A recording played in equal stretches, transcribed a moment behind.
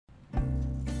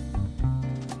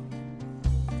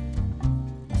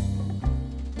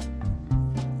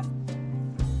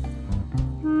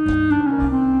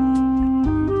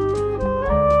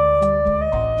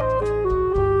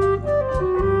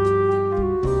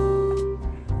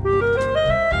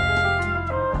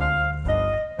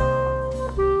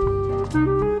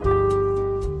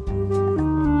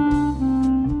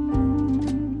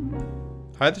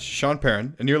Hi, this is Sean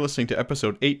Perrin, and you're listening to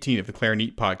episode 18 of the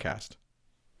Clarineat Podcast.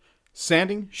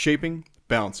 Sanding, shaping,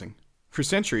 balancing. For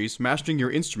centuries, mastering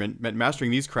your instrument meant mastering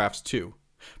these crafts too.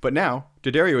 But now,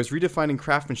 D'Addario is redefining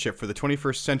craftsmanship for the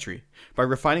 21st century by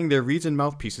refining their reeds and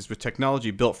mouthpieces with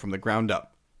technology built from the ground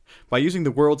up. By using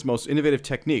the world's most innovative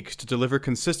techniques to deliver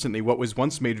consistently what was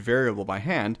once made variable by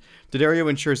hand, D'Addario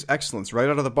ensures excellence right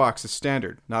out of the box as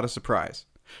standard, not a surprise.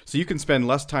 So you can spend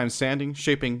less time sanding,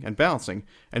 shaping, and balancing,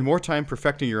 and more time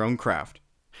perfecting your own craft.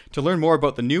 To learn more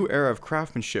about the new era of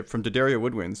craftsmanship from D'Addario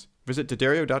Woodwinds, visit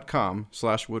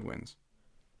d'addario.com/woodwinds.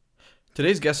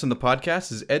 Today's guest on the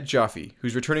podcast is Ed Joffe,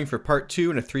 who's returning for part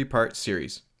 2 in a 3-part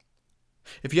series.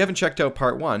 If you haven't checked out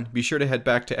part 1, be sure to head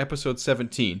back to episode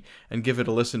 17 and give it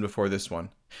a listen before this one.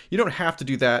 You don't have to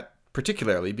do that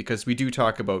particularly because we do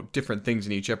talk about different things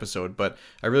in each episode, but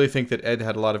I really think that Ed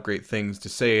had a lot of great things to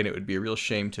say, and it would be a real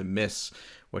shame to miss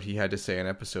what he had to say in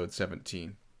episode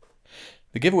 17.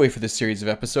 The giveaway for this series of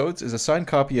episodes is a signed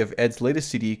copy of Ed's latest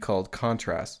CD called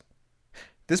Contrast.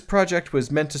 This project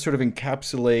was meant to sort of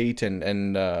encapsulate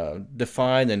and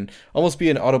define and almost be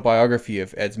an autobiography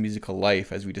of Ed's musical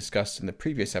life, as we discussed in the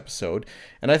previous episode.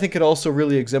 And I think it also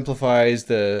really exemplifies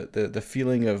the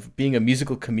feeling of being a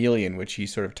musical chameleon, which he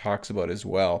sort of talks about as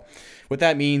well. What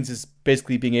that means is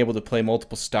basically being able to play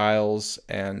multiple styles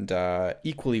and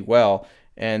equally well.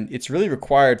 And it's really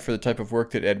required for the type of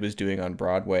work that Ed was doing on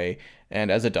Broadway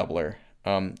and as a doubler.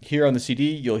 Here on the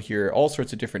CD, you'll hear all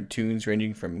sorts of different tunes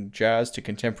ranging from jazz to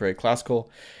contemporary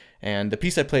classical. And the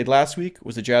piece I played last week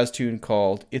was a jazz tune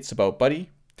called It's About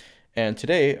Buddy. And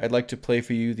today, I'd like to play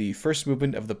for you the first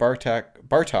movement of the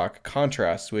Bartók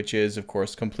Contrast, which is, of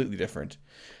course, completely different.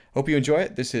 Hope you enjoy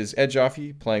it. This is Ed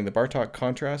Joffe playing the Bartók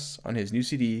Contrasts on his new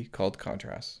CD called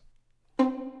Contrasts.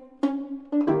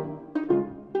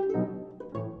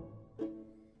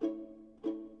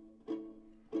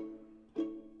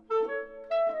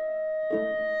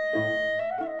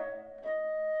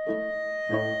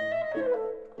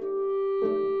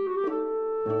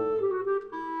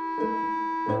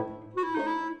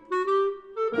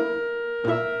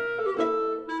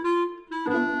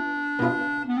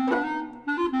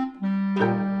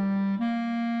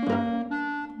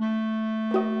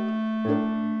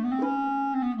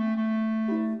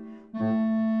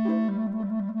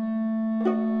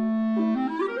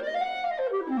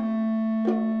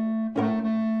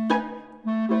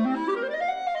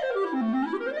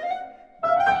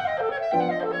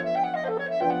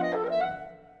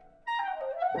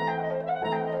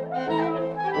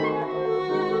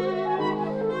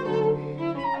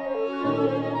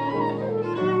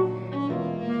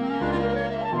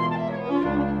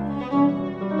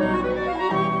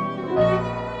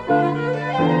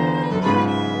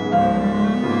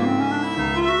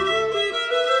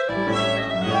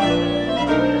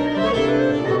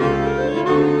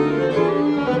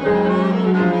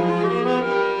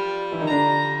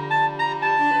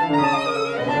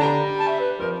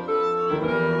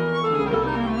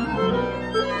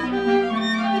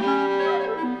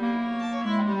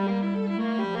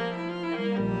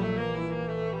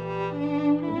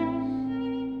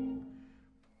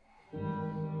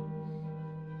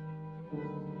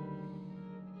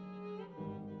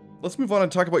 Let's move on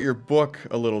and talk about your book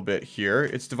a little bit here.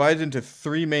 It's divided into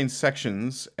 3 main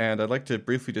sections, and I'd like to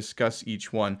briefly discuss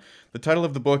each one. The title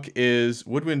of the book is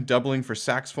Woodwind Doubling for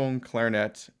Saxophone,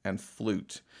 Clarinet, and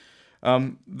Flute.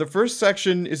 The first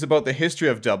section is about the history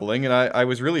of doubling, and I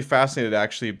was really fascinated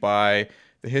actually by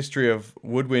the history of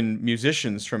woodwind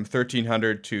musicians from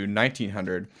 1300 to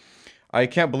 1900. I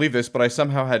can't believe this, but I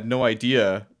somehow had no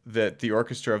idea that the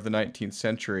orchestra of the 19th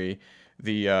century,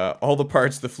 all the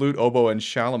parts, the flute, oboe, and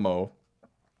chalumeau,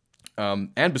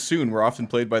 and bassoon were often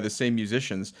played by the same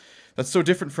musicians. That's so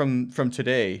different from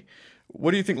today.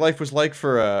 What do you think life was like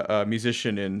for a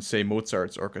musician in, say,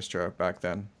 Mozart's orchestra back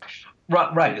then?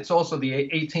 Right. It's also the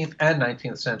 18th and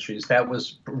 19th centuries. That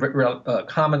was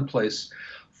commonplace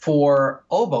for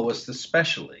oboists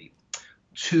especially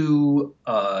to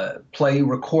play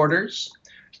recorders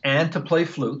and to play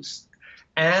flutes,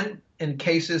 and in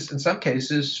some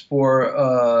cases,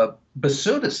 for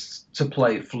bassoonists to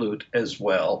play flute as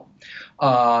well.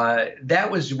 That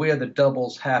was where the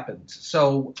doubles happened.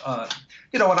 So,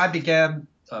 when I began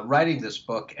writing this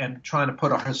book and trying to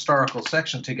put a historical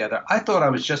section together, I thought I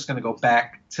was just going to go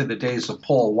back to the days of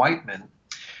Paul Whiteman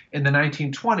in the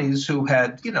 1920s, who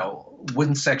had,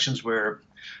 wind sections where,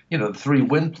 the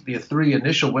three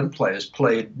initial wind players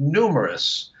played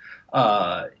numerous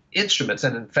instruments.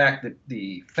 And in fact,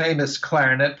 the famous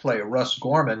clarinet player Russ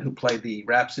Gorman, who played the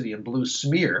Rhapsody in Blue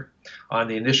Smear on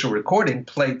the initial recording,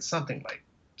 played something like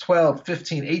 12,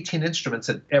 15, 18 instruments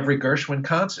at every Gershwin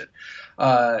concert.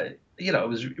 It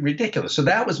was ridiculous. So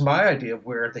that was my idea of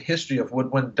where the history of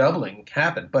woodwind doubling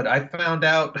happened. But I found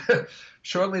out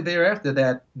shortly thereafter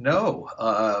that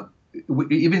no,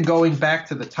 even going back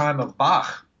to the time of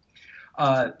Bach,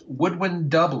 woodwind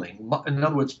doubling, in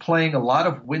other words, playing a lot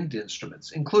of wind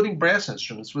instruments, including brass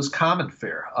instruments, was common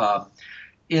fare.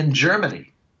 In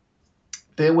Germany,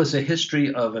 there was a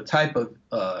history of a type of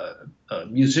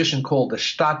musician called a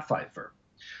Stadtpfeifer,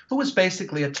 who was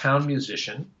basically a town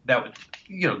musician that would,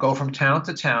 go from town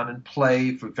to town and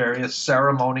play for various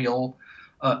ceremonial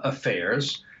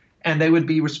affairs, and they would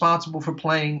be responsible for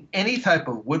playing any type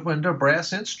of woodwind or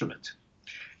brass instrument.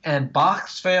 And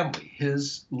Bach's family,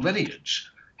 his lineage,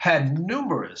 had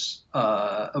numerous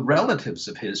relatives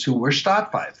of his who were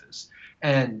Stadtpfeifers,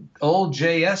 and old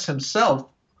J.S. himself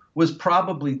was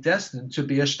probably destined to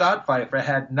be a Stadtpfeifer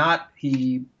had not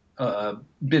he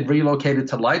been relocated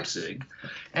to Leipzig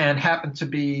and happened to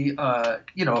be,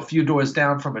 a few doors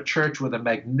down from a church with a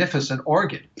magnificent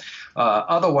organ.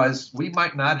 Otherwise, we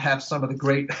might not have some of the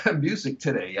great music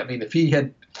today. I mean, if he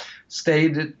had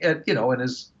stayed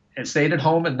stayed at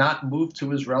home and not moved to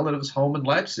his relative's home in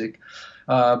Leipzig,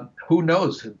 who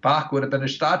knows? Bach would have been a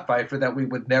Stadtpfeifer that we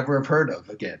would never have heard of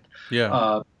again.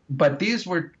 Yeah. But these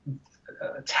were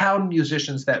town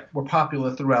musicians that were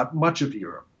popular throughout much of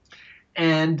Europe.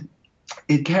 And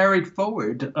it carried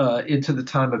forward into the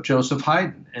time of Joseph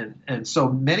Haydn. And so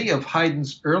many of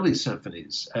Haydn's early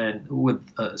symphonies, and with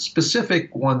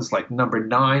specific ones like number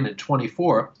 9 and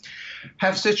 24,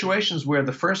 have situations where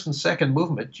the first and second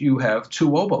movement you have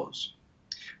two oboes.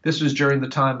 This was during the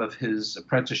time of his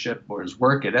apprenticeship or his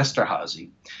work at Esterhazy.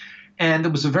 And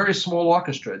it was a very small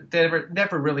orchestra. They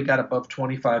never really got above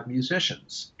 25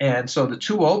 musicians. And so the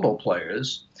two oboe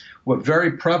players were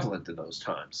very prevalent in those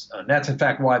times. And that's, in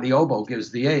fact, why the oboe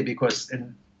gives the A, because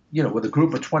with a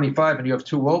group of 25 and you have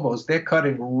two oboes, they're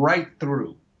cutting right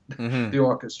through the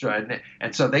orchestra.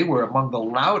 And so they were among the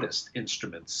loudest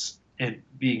instruments in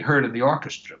being heard in the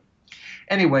orchestra.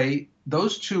 Anyway,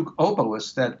 those two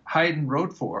oboists that Haydn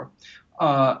wrote for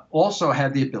also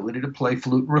had the ability to play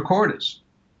flute and recorders.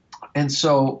 And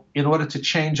so in order to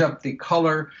change up the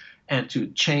color and to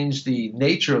change the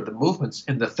nature of the movements,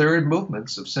 in the third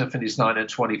movements of Symphonies 9 and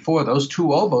 24, those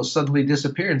two oboes suddenly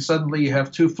disappear, and suddenly you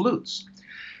have two flutes.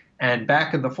 And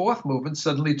back in the fourth movement,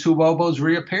 suddenly two oboes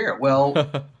reappear. Well,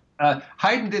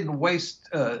 Haydn didn't waste,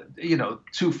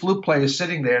 two flute players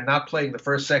sitting there not playing the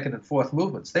first, second, and fourth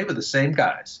movements. They were the same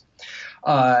guys.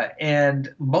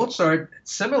 And Mozart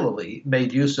similarly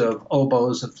made use of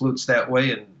oboes and flutes that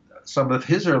way in some of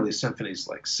his early symphonies,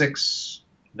 like 6,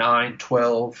 9,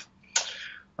 12,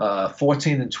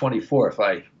 14, and 24, if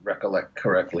I recollect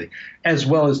correctly, as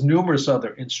well as numerous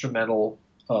other instrumental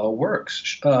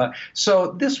works.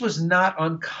 So this was not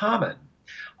uncommon.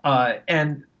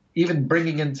 And even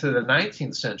bringing into the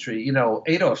 19th century,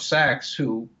 Adolphe Sax,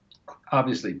 who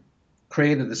obviously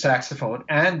created the saxophone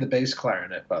and the bass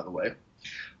clarinet, by the way,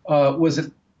 was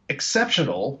an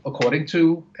exceptional, according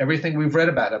to everything we've read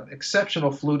about him,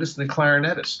 exceptional flutist and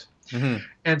clarinetist.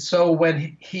 And so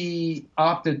when he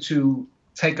opted to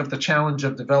take up the challenge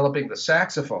of developing the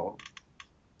saxophone,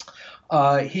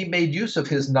 he made use of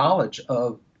his knowledge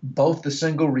of both the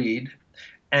single reed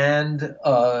and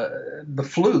the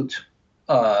flute.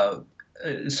 So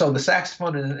the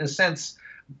saxophone, in a sense,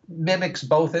 mimics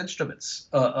both instruments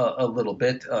a little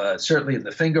bit, certainly in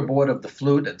the fingerboard of the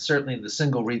flute and certainly in the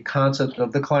single reed concept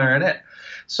of the clarinet.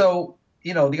 So,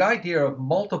 the idea of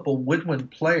multiple woodwind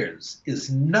players is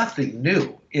nothing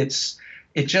new. It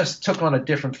just took on a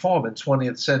different form in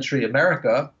 20th century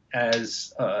America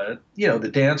as, the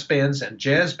dance bands and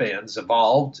jazz bands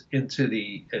evolved into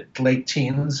the late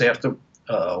teens after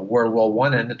World War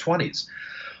I and the 20s.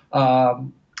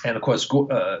 And of course,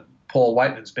 Paul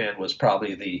Whiteman's band was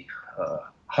probably the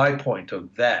high point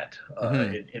of that,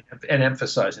 in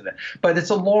emphasizing that. But it's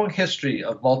a long history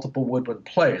of multiple woodwind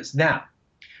players. Now,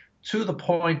 to the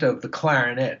point of the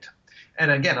clarinet, and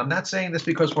again, I'm not saying this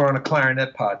because we're on a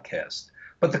clarinet podcast,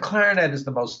 but the clarinet is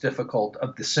the most difficult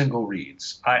of the single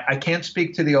reeds. I can't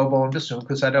speak to the oboe and bassoon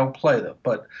because I don't play them,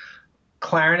 but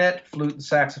clarinet, flute, and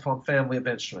saxophone family of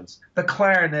instruments, the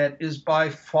clarinet is by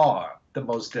far the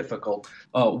most difficult.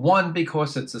 One,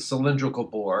 because it's a cylindrical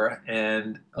bore,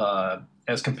 and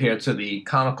as compared to the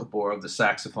conical bore of the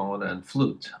saxophone and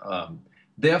flute.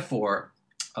 Therefore,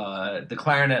 the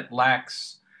clarinet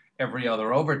lacks every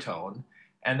other overtone,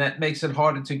 and that makes it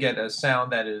harder to get a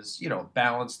sound that is,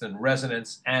 balanced in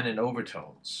resonance and in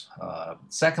overtones.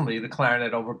 Secondly, the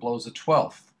clarinet overblows a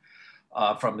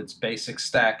 12th from its basic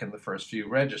stack in the first few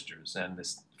registers, and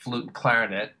this flute and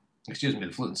clarinet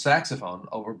the flute and saxophone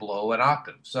overblow an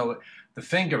octave. So the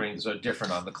fingerings are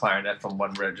different on the clarinet from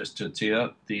one register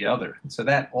to the other. So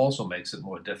that also makes it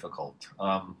more difficult.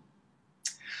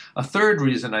 A third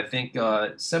reason, I think,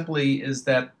 simply is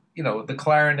that, the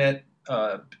clarinet,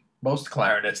 most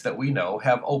clarinets that we know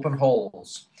have open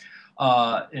holes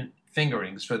in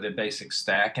fingerings for their basic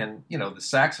stack. And, the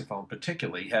saxophone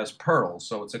particularly has pearls,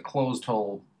 so it's a closed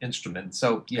hole instrument.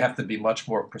 So you have to be much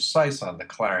more precise on the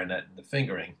clarinet and the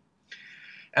fingering.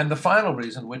 And the final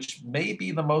reason, which may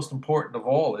be the most important of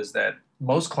all, is that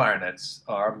most clarinets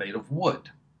are made of wood,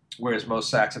 whereas most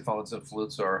saxophones and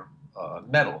flutes are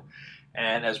metal.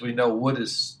 And as we know, wood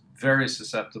is very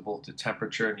susceptible to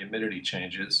temperature and humidity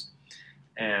changes.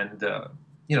 And,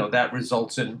 that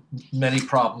results in many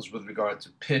problems with regard to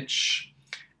pitch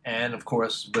and, of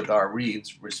course, with our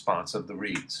reeds, response of the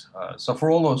reeds. So for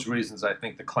all those reasons, I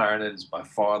think the clarinet is by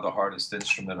far the hardest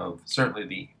instrument of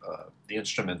certainly the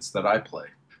instruments that I play.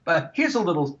 But here's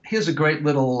a great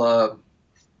little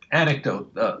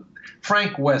anecdote.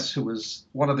 Frank Wess, who was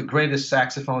one of the greatest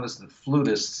saxophonists and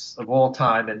flutists of all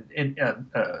time, and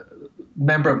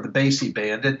member of the Basie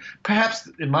band, and perhaps,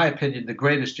 in my opinion, the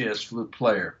greatest jazz flute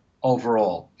player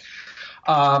overall.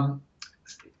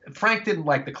 Frank didn't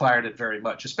like the clarinet very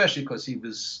much, especially because he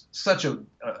was such a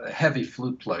heavy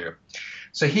flute player.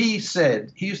 So he used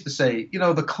to say,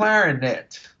 the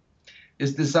clarinet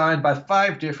is designed by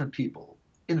 5 different people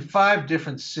in 5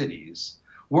 different cities,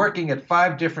 working at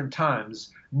 5 different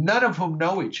times, none of whom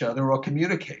know each other or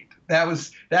communicate.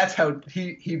 That's how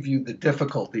he viewed the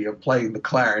difficulty of playing the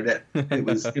clarinet. It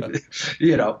was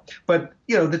But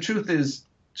the truth is,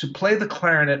 to play the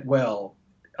clarinet well,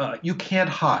 you can't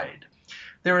hide.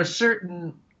 There are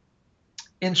certain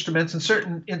instruments in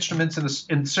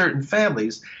certain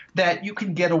families that you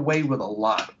can get away with a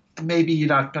lot. Maybe you're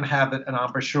not going to have an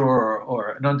embouchure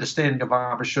or an understanding of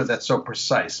embouchure that's so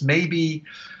precise. Maybe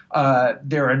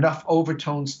there are enough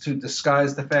overtones to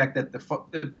disguise the fact that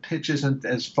the pitch isn't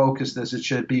as focused as it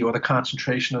should be, or the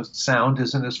concentration of sound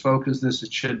isn't as focused as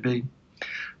it should be.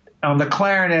 On the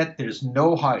clarinet, there's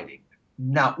no hiding.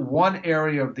 Not one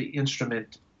area of the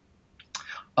instrument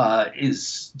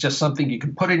is just something you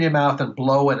can put in your mouth and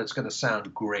blow and it's going to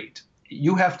sound great.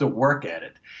 You have to work at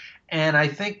it. And I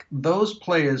think those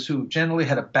players who generally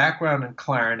had a background in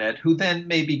clarinet, who then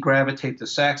maybe gravitate to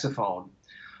saxophone,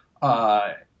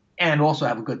 and also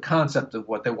have a good concept of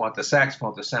what they want the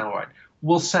saxophone to sound like,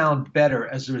 will sound better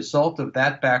as a result of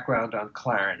that background on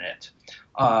clarinet.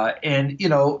 And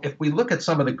if we look at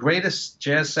some of the greatest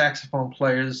jazz saxophone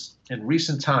players in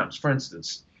recent times, for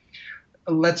instance,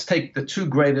 let's take the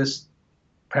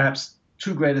perhaps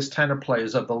two greatest tenor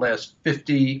players of the last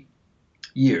 50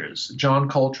 years, John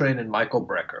Coltrane and Michael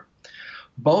Brecker.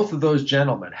 Both of those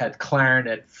gentlemen had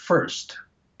clarinet first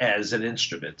as an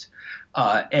instrument,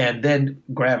 and then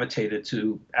gravitated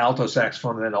to alto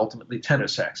saxophone and then ultimately tenor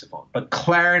saxophone. But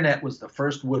clarinet was the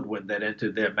first woodwind that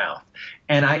entered their mouth.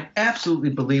 And I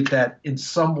absolutely believe that in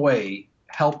some way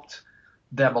helped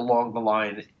them along the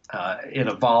line in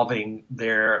evolving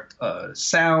their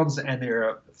sounds and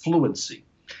their fluency.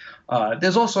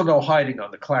 There's also no hiding on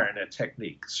the clarinet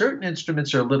technique. Certain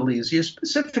instruments are a little easier,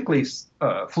 specifically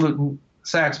flute and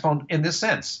saxophone in this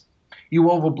sense. You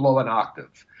overblow an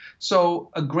octave. So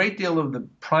a great deal of the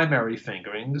primary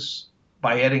fingerings,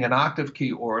 by adding an octave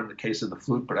key, or in the case of the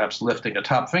flute, perhaps lifting a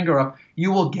top finger up,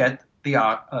 you will get the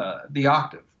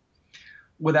octave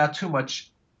without too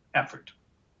much effort.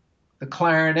 The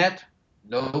clarinet,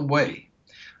 no way.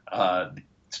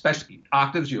 Especially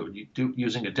octaves, you do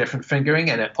using a different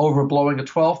fingering, and overblowing a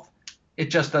 12th,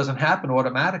 it just doesn't happen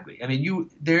automatically. I mean,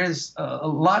 there's a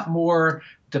lot more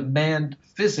demand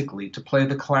physically to play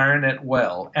the clarinet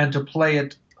well, and to play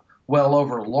it well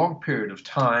over a long period of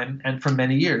time and for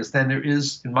many years than there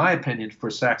is, in my opinion, for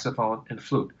saxophone and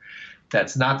flute.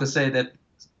 That's not to say that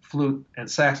flute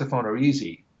and saxophone are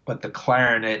easy, but the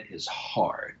clarinet is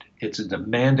hard. It's a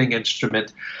demanding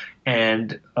instrument,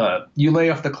 and you lay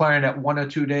off the clarinet 1 or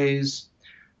 2 days,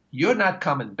 you're not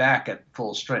coming back at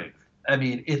full strength. I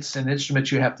mean, it's an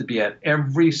instrument you have to be at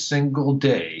every single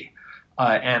day,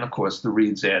 and of course the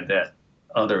reeds add that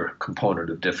other component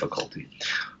of difficulty.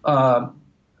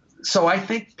 So I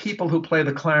think people who play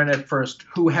the clarinet first,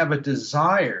 who have a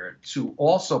desire to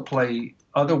also play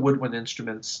other woodwind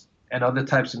instruments and other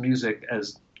types of music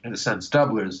as, in a sense,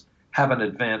 doublers, have an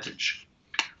advantage.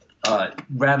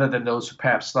 Rather than those who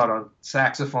perhaps start on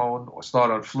saxophone or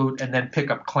start on flute and then pick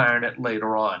up clarinet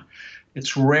later on.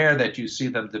 It's rare that you see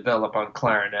them develop on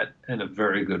clarinet in a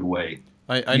very good way.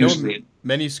 I know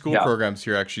Many school Yeah. programs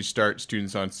here actually start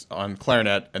students on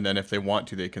clarinet, and then if they want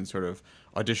to, they can sort of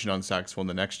audition on saxophone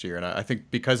the next year. And I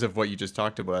think because of what you just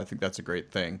talked about, I think that's a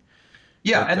great thing.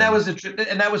 Yeah, But and that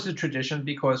was the tradition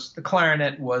because the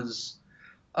clarinet was,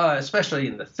 especially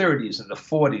in the 30s and the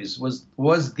 40s,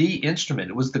 was the instrument.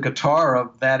 It was the guitar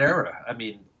of that era. I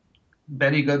mean,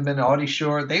 Benny Goodman, Artie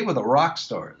Shaw, they were the rock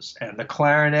stars, and the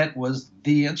clarinet was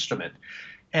the instrument.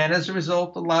 And as a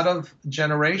result, a lot of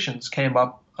generations came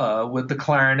up with the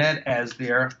clarinet as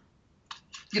their,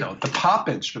 the pop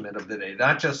instrument of the day,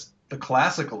 not just the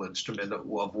classical instrument of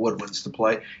woodwinds to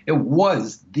play. It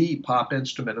was the pop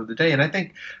instrument of the day. And I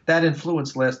think that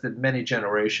influence lasted many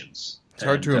generations. It's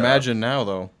hard to imagine now,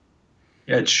 though.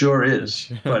 It sure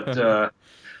is.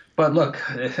 But look,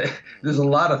 there's a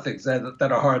lot of things that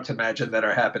are hard to imagine that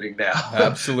are happening now.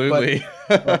 Absolutely.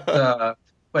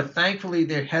 But thankfully,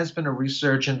 there has been a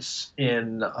resurgence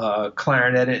in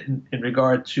clarinet in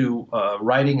regard to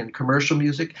writing and commercial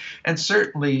music. And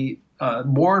certainly,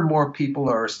 more and more people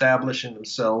are establishing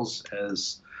themselves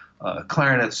as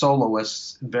clarinet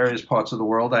soloists in various parts of the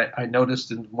world. I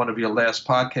noticed in one of your last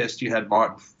podcasts, you had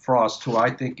Martin Fröst, who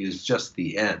I think is just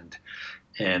the end,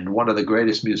 and one of the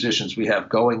greatest musicians we have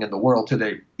going in the world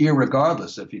today,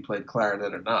 irregardless if he played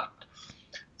clarinet or not.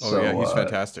 Yeah, he's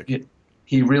fantastic.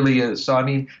 He really is. So, I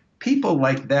mean, people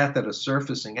like that are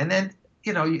surfacing. And then,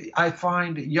 I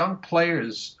find young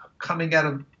players coming out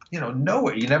of,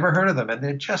 nowhere. You never heard of them, and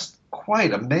they're just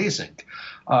quite amazing.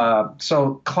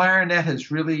 So clarinet has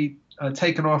really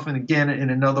taken off again in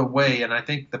another way. And I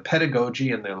think the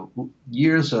pedagogy and the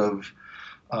years of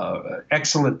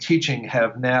excellent teaching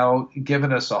have now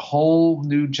given us a whole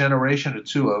new generation or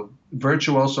two of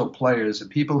virtuoso players and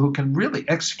people who can really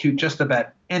execute just about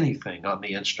anything on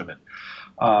the instrument.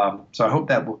 So I hope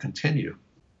that will continue.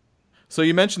 So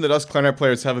you mentioned that us clarinet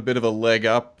players have a bit of a leg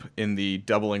up in the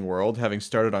doubling world, having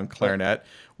started on clarinet.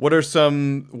 What are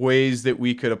some ways that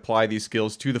we could apply these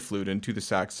skills to the flute and to the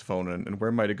saxophone, and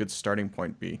where might a good starting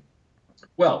point be?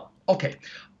 Well, okay.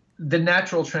 The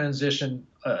natural transition,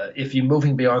 if you're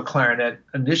moving beyond clarinet,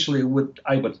 initially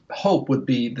I would hope would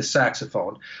be the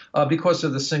saxophone because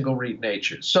of the single reed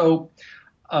nature. So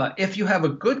if you have a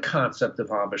good concept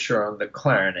of embouchure on the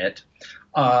clarinet,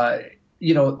 a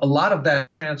lot of that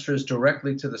transfers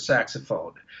directly to the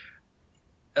saxophone.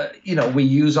 We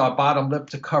use our bottom lip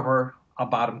to cover our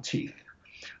bottom teeth.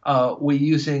 We're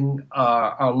using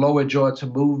our lower jaw to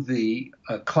move the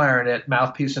clarinet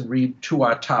mouthpiece and reed to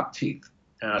our top teeth.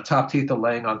 And our top teeth are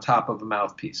laying on top of the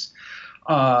mouthpiece,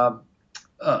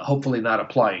 hopefully not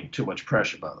applying too much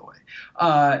pressure, by the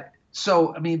way.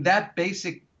 So, I mean, that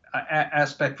basic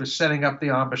aspect for setting up the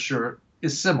embouchure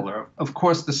is similar. Of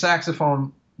course, the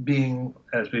saxophone being,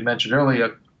 as we mentioned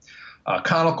earlier, a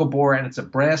conical bore, and it's a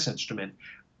brass instrument,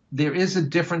 there is a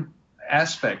different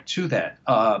aspect to that.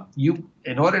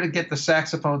 In order to get the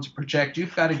saxophone to project,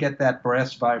 you've got to get that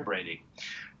brass vibrating.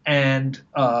 And,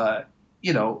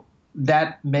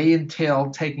 that may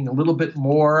entail taking a little bit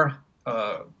more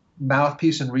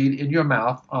mouthpiece and reed in your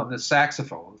mouth on the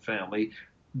saxophone family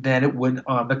than it would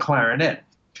on the clarinet.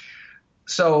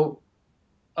 So,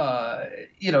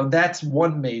 that's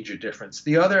one major difference.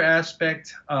 The other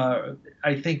aspect,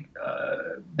 I think,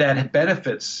 that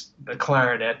benefits the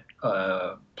clarinet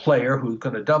player who's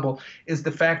going to double is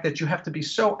the fact that you have to be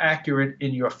so accurate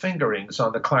in your fingerings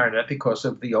on the clarinet because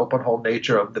of the open hole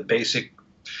nature of the basic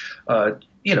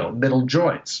middle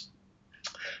joints.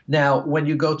 Now, when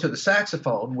you go to the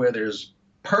saxophone where there's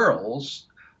pearls,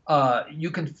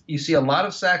 you see a lot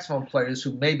of saxophone players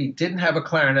who maybe didn't have a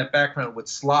clarinet background with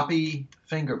sloppy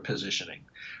finger positioning.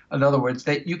 In other words,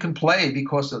 that you can play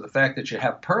because of the fact that you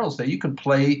have pearls there. You can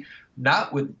play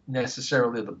not with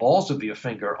necessarily the balls of your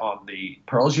finger on the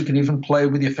pearls. You can even play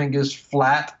with your fingers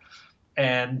flat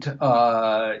and in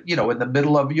the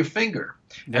middle of your finger.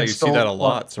 Yeah, you see that a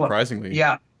lot, surprisingly.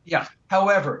 Yeah.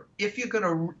 However, if you're going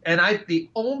to, the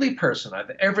only person I've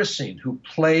ever seen who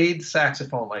played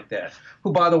saxophone like that,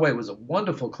 who, by the way, was a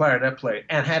wonderful clarinet player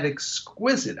and had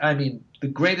the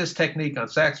greatest technique on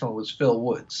saxophone was Phil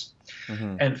Woods.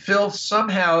 Mm-hmm. And Phil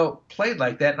somehow played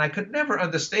like that, and I could never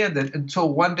understand it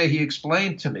until one day he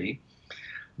explained to me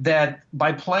that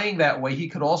by playing that way, he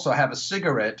could also have a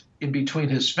cigarette in between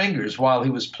his fingers while he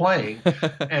was playing,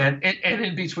 and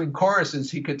in between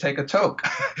choruses, he could take a toke.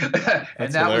 And that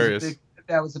hilarious.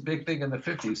 Was a big thing in the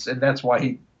 50s, and that's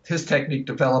why his technique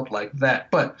developed like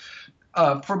that. But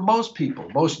for most people,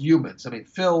 most humans,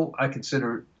 Phil, I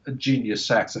consider a genius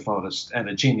saxophonist and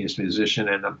a genius musician,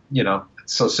 and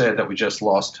it's so sad that we just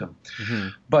lost him. Mm-hmm.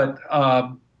 But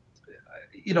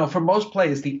for most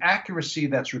players, the accuracy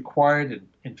that's required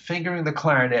in fingering the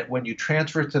clarinet when you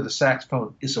transfer it to the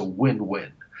saxophone is a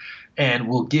win-win, and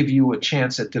will give you a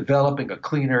chance at developing a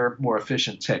cleaner, more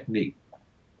efficient technique.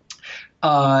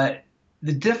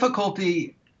 The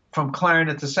difficulty from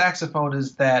clarinet to saxophone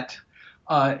is that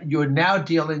you're now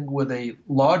dealing with a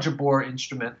larger bore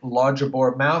instrument, larger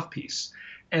bore mouthpiece.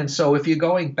 And so if you're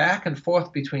going back and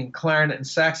forth between clarinet and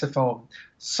saxophone,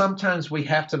 sometimes we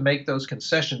have to make those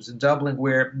concessions in doubling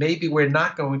where maybe we're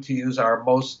not going to use our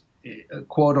most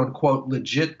quote-unquote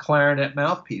legit clarinet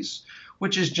mouthpiece,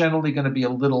 which is generally going to be a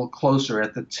little closer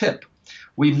at the tip.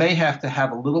 We may have to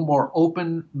have a little more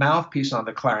open mouthpiece on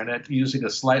the clarinet using a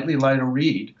slightly lighter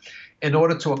reed in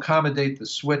order to accommodate the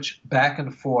switch back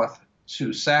and forth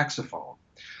to saxophone.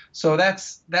 So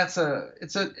it's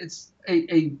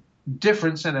a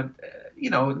difference, and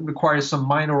it requires some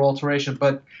minor alteration,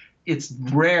 but it's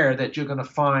rare that you're going to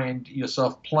find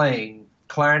yourself playing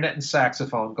clarinet and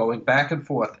saxophone going back and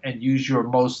forth and use your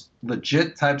most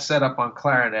legit type setup on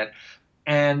clarinet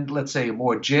and, let's say, a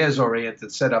more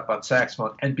jazz-oriented setup on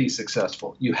saxophone and be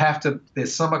successful.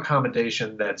 There's some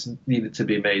accommodation that's needed to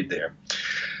be made there.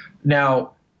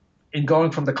 Now, in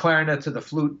going from the clarinet to the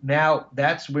flute, now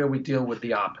that's where we deal with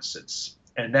the opposites.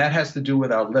 And that has to do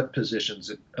with our lip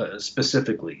positions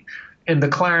specifically. In the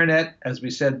clarinet, as we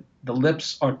said, the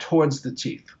lips are towards the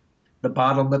teeth. The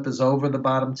bottom lip is over the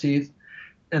bottom teeth,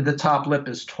 and the top lip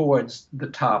is towards the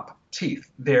top teeth.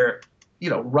 They're,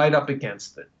 right up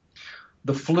against it.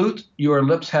 The flute, your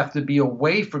lips have to be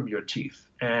away from your teeth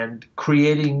and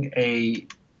creating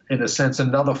in a sense,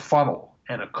 another funnel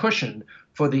and a cushion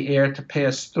for the air to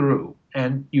pass through.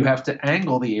 And you have to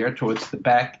angle the air towards the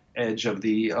back edge of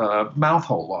the mouth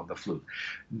hole on the flute.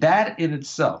 That in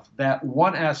itself, that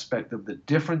one aspect of the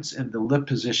difference in the lip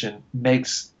position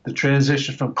makes the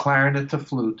transition from clarinet to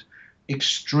flute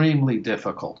extremely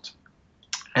difficult.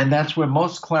 And that's where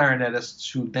most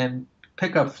clarinetists who then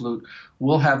pick up flute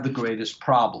will have the greatest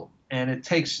problem. And it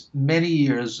takes many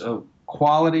years of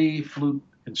quality flute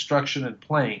instruction and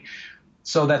playing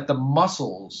so that the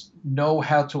muscles know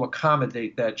how to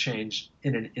accommodate that change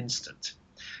in an instant.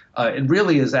 It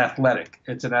really is athletic.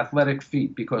 It's an athletic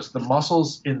feat because the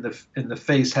muscles in the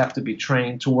face have to be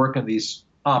trained to work in these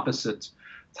opposite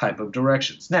type of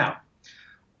directions. Now,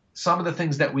 some of the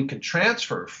things that we can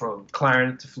transfer from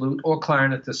clarinet to flute or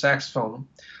clarinet to saxophone,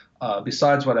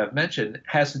 besides what I've mentioned,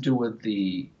 has to do with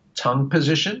the tongue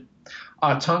position.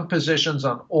 Our tongue positions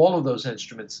on all of those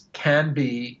instruments can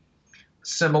be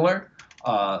similar,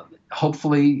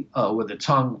 hopefully with the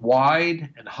tongue wide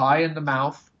and high in the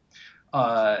mouth,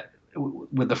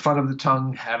 with the front of the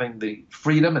tongue having the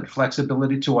freedom and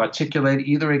flexibility to articulate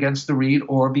either against the reed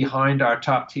or behind our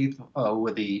top teeth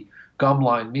where the gum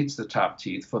line meets the top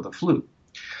teeth for the flute.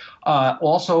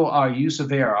 Also, our use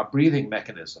of air, our breathing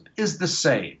mechanism is the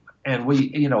same. And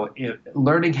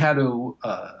learning how to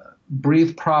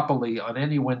breathe properly on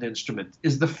any wind instrument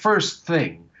is the first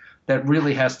thing that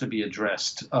really has to be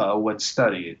addressed when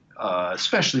studied,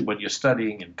 especially when you're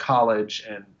studying in college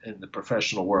and in the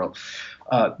professional world.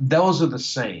 Those are the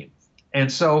same.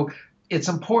 And so it's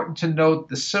important to note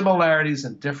the similarities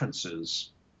and differences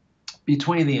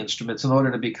between the instruments in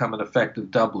order to become an effective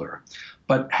doubler.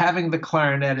 But having the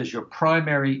clarinet as your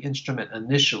primary instrument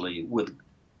initially with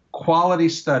quality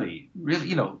study,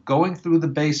 really, going through the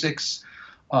basics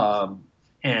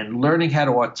and learning how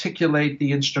to articulate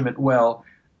the instrument well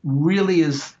really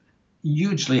is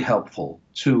hugely helpful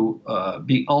to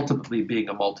ultimately being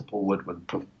a multiple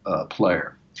woodwind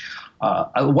player.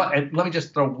 Let me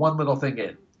just throw one little thing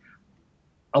in.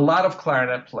 A lot of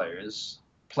clarinet players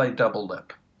play double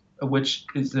lip, which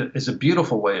is a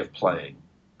beautiful way of playing.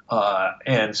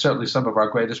 And certainly some of our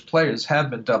greatest players have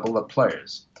been double lip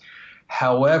players.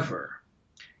 However,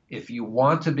 if you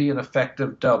want to be an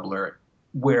effective doubler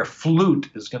where flute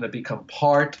is going to become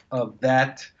part of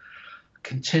that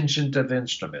contingent of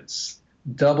instruments,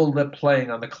 double lip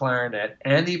playing on the clarinet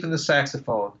and even the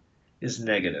saxophone is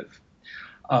negative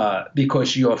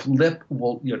because your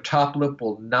top lip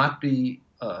will not be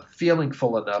feeling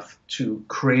full enough to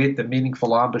create the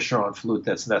meaningful embouchure on flute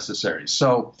that's necessary.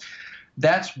 So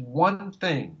that's one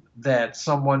thing that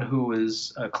someone who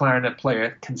is a clarinet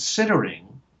player considering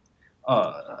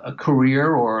a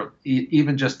career or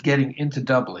even just getting into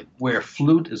doubling, where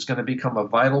flute is going to become a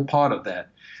vital part of that,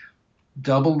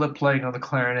 double lip playing on the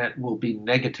clarinet will be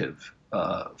negative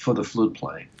for the flute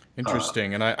playing.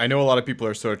 Interesting. And I know a lot of people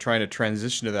are sort of trying to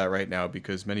transition to that right now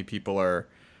because many people are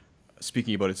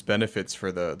speaking about its benefits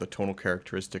for the tonal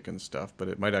characteristic and stuff, but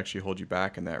it might actually hold you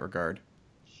back in that regard.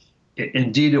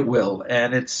 Indeed, it will.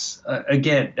 And it's,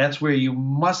 again, that's where you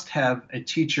must have a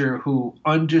teacher who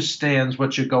understands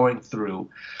what you're going through.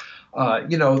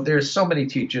 There's so many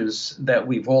teachers that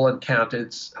we've all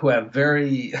encountered who have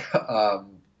very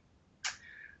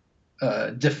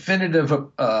definitive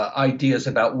ideas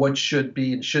about what should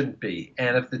be and shouldn't be.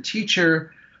 And if the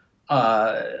teacher,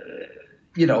 for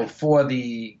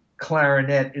the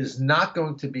clarinet is not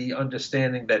going to be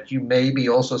understanding that you may be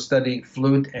also studying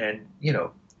flute, and,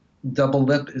 double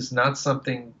lip is not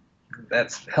something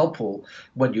that's helpful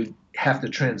when you have to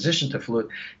transition to flute,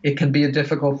 it can be a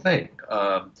difficult thing.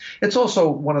 It's also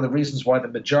one of the reasons why the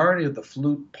majority of the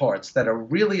flute parts that are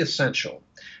really essential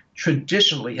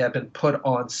traditionally have been put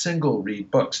on single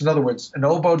reed books. In other words, an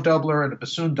oboe doubler and a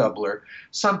bassoon doubler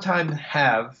sometimes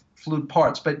have flute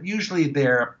parts, but usually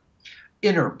they're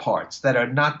inner parts that are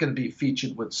not going to be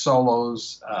featured with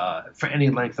solos for any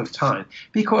length of time,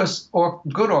 because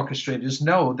good orchestrators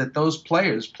know that those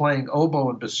players playing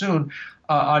oboe and bassoon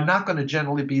are not going to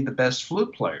generally be the best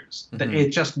flute players. Mm-hmm. It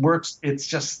just works. It's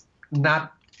just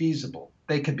not feasible.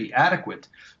 They can be adequate,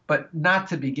 but not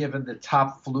to be given the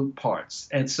top flute parts.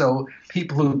 And so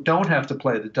people who don't have to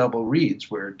play the double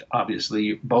reeds, where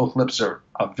obviously both lips are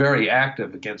very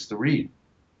active against the reed,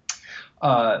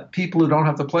 people who don't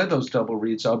have to play those double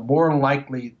reeds are more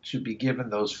likely to be given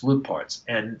those flute parts.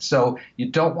 And so you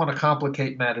don't want to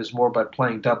complicate matters more by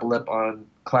playing double lip on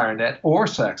clarinet or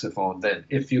saxophone than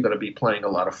if you're going to be playing a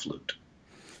lot of flute.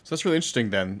 So that's really interesting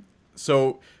then.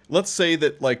 So let's say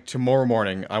that, like, tomorrow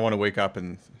morning I want to wake up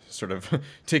and sort of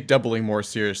take doubling more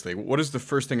seriously. What is the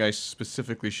first thing I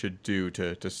specifically should do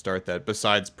to start that,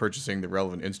 besides purchasing the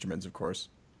relevant instruments, of course?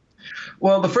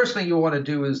 Well, the first thing you want to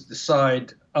do is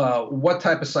decide what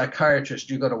type of psychiatrist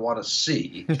you're going to want to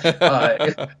see,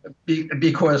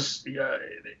 because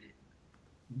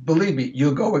believe me,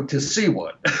 you're going to see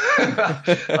one.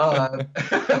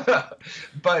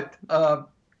 But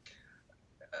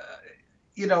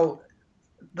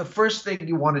the first thing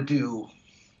you want to do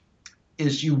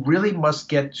is you really must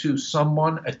get to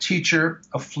someone, a teacher,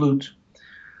 a flute,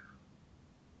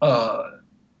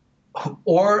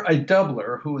 or a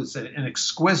doubler who is an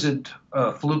exquisite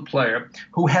flute player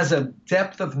who has a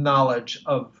depth of knowledge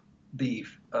of the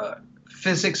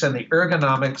physics and the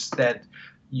ergonomics that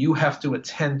you have to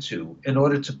attend to in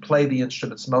order to play the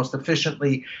instruments most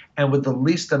efficiently and with the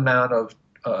least amount of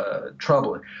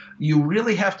trouble. You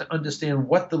really have to understand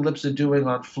what the lips are doing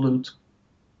on flute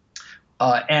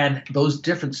and those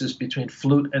differences between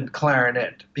flute and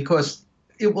clarinet, because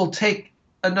it will take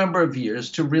a number of years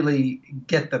to really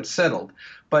get them settled.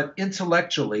 But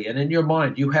intellectually and in your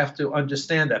mind, you have to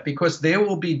understand that, because there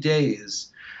will be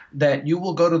days that you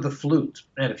will go to the flute,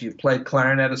 and if you've played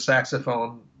clarinet or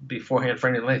saxophone beforehand for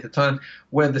any length of time,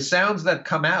 where the sounds that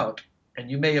come out,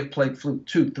 and you may have played flute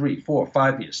 2, 3, 4,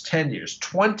 5 years, 10 years,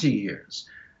 20 years,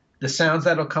 the sounds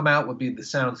that will come out will be the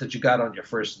sounds that you got on your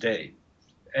first day.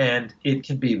 And it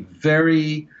can be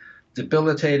very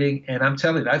debilitating. And I'm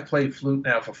telling you, I've played flute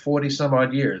now for 40 some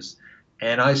odd years,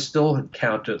 and I still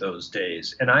encounter those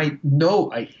days. And I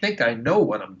think I know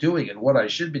what I'm doing and what I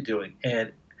should be doing.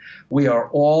 And we are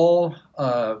all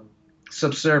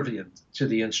subservient to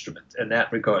the instrument in that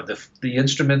regard. The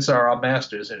instruments are our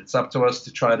masters, and it's up to us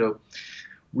to try to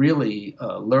really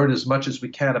learn as much as we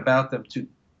can about them to,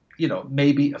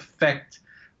 maybe affect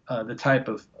the type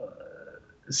of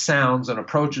sounds and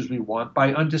approaches we want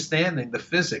by understanding the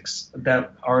physics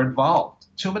that are involved.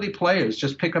 Too many players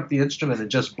just pick up the instrument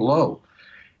and just blow.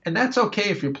 And that's okay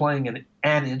if you're playing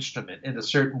an instrument in a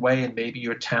certain way and maybe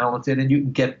you're talented and you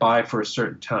can get by for a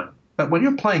certain time. But when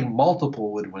you're playing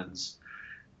multiple woodwinds,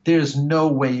 there's no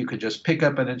way you could just pick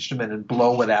up an instrument and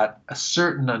blow without a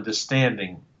certain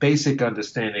understanding, basic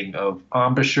understanding of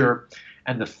embouchure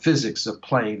and the physics of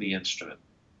playing the instrument.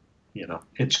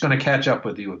 It's going to catch up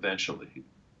with you eventually.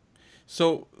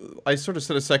 So I sort of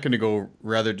said a second ago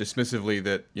rather dismissively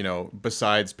that,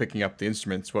 besides picking up the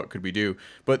instruments, what could we do?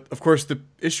 But of course, the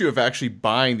issue of actually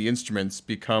buying the instruments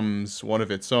becomes one of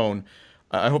its own.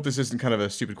 I hope this isn't kind of a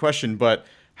stupid question, but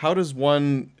how does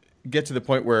one get to the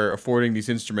point where affording these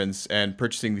instruments and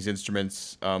purchasing these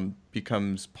instruments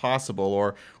becomes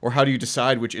possible? Or how do you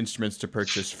decide which instruments to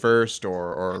purchase first?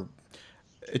 Or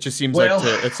it just seems like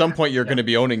at some point you're going to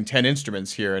be owning 10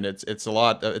 instruments here, and it's a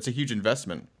lot. It's a huge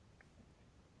investment.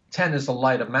 10 is a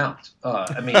light amount.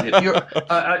 If you're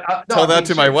tell that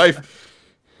to my wife.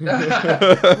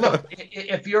 Look,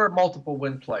 if you're a multiple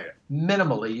wind player,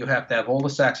 minimally you have to have all the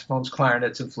saxophones,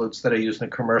 clarinets, and flutes that are used in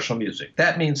commercial music.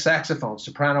 That means saxophones,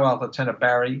 soprano, alto, tenor,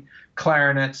 bari,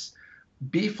 clarinets,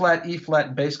 B flat, E flat,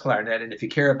 and bass clarinet. And if you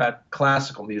care about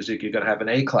classical music, you're going to have an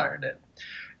A clarinet.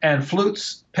 And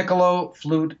flutes, piccolo,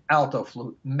 flute, alto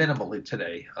flute, minimally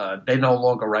today. They no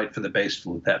longer write for the bass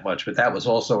flute that much, but that was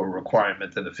also a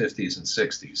requirement in the 50s and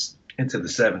 60s into the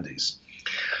 70s.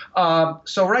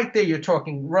 So right there, you're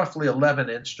talking roughly 11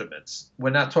 instruments.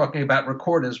 We're not talking about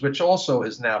recorders, which also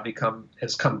has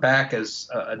come back as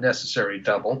a necessary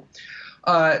double.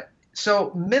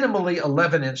 So minimally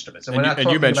 11 instruments.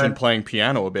 And you mentioned playing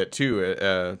piano a bit too,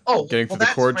 getting through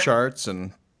the chord charts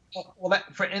and. Well,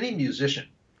 for any musician,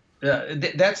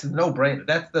 that's a no-brainer.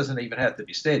 That doesn't even have to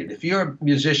be stated. If you're a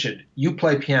musician, you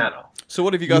play piano. So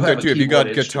what have you got there too? Have you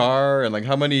got guitar and like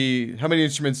how many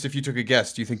instruments, if you took a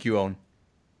guess, do you think you own?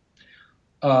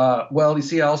 Well, you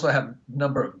see, I also have a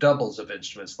number of doubles of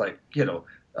instruments, like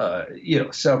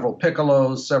several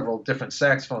piccolos, several different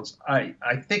saxophones. I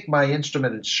think my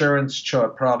instrument insurance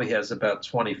chart probably has about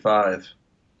 25.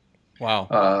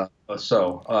 Wow.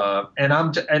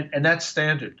 And that's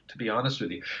standard, to be honest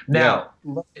with you. Now,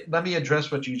 let me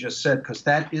address what you just said, because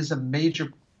that is a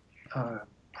major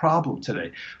problem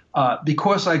today.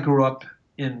 Because I grew up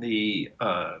in the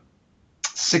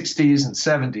 60s and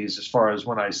 70s, as far as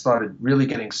when I started really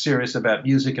getting serious about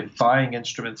music and buying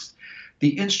instruments,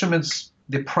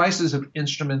 the prices of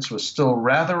instruments were still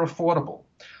rather affordable.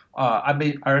 I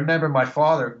remember my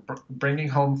father bringing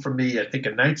home for me, I think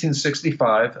in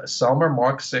 1965, a Selmer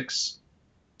Mark VI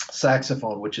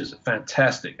saxophone, which is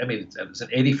fantastic. I mean, it was an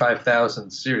 85,000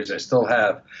 series I still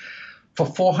have, for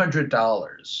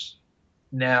 $400.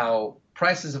 Now,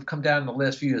 prices have come down in the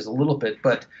last few years a little bit,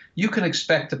 but you can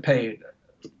expect to pay,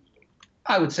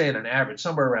 I would say, at an average,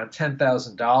 somewhere around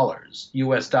 $10,000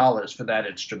 US dollars for that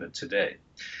instrument today.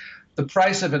 The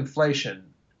price of inflation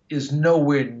is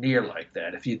nowhere near like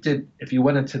that. If you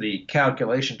went into the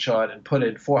calculation chart and put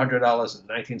in $400 in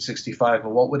 1965,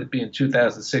 and what would it be in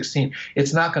 2016?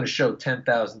 It's not going to show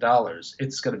 $10,000.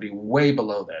 It's going to be way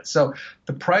below that. So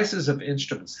the prices of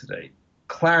instruments today,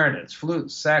 clarinets,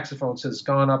 flutes, saxophones, has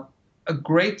gone up a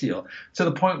great deal, to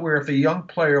the point where if a young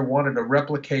player wanted to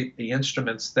replicate the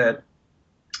instruments that,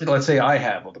 let's say, I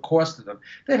have, or the cost of them,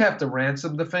 they'd have to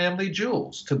ransom the family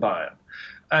jewels to buy them.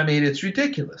 I mean, it's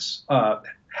ridiculous.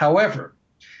 However,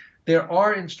 there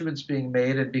are instruments being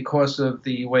made, and because of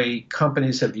the way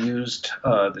companies have used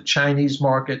the Chinese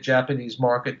market, Japanese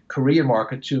market, Korean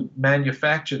market to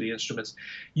manufacture the instruments,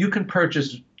 you can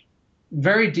purchase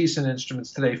very decent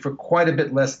instruments today for quite a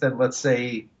bit less than, let's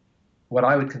say, what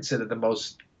I would consider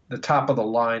the top of the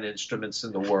line instruments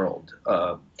in the world.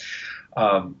 A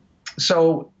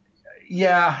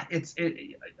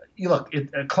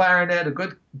clarinet, a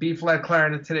good B-flat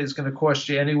clarinet today is going to cost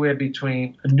you anywhere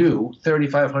between a new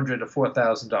 $3,500 to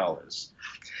 $4,000.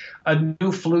 A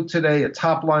new flute today, a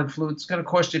top-line flute, is going to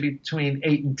cost you between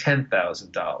 $8,000 and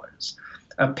 $10,000.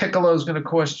 A piccolo is going to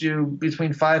cost you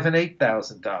between $5,000 and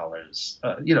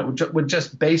 $8,000. With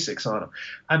just basics on them.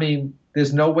 I mean,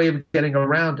 there's no way of getting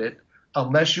around it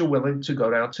unless you're willing to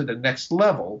go down to the next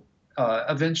level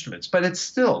of instruments. But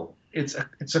it's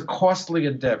a costly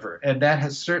endeavor, and that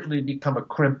has certainly become a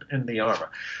crimp in the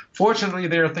armor. Fortunately,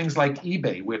 there are things like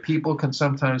eBay, where people can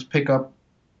sometimes pick up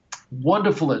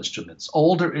wonderful instruments,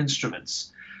 older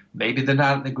instruments. Maybe they're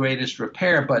not in the greatest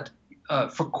repair, but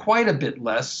for quite a bit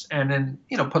less, and then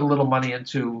put a little money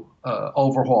into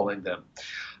overhauling them.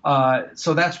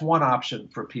 So that's one option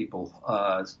for people.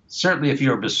 Certainly, if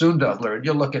you're a bassoon doubler and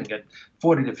you're looking at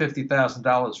 $40,000 to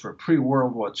 $50,000 for a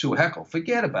pre-World War II Heckel,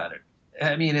 forget about it.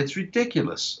 I mean, it's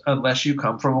ridiculous unless you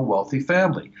come from a wealthy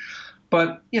family.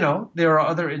 But, there are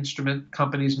other instrument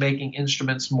companies making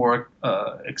instruments more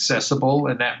accessible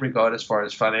in that regard as far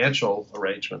as financial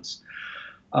arrangements.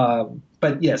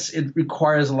 But yes, it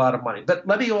requires a lot of money. But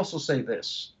let me also say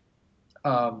this.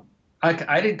 I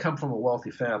didn't come from a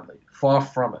wealthy family, far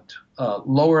from it.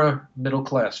 Lower middle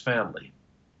class family.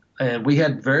 And we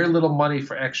had very little money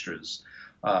for extras.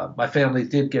 My family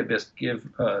did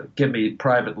give me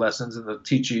private lessons, and the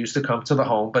teacher used to come to the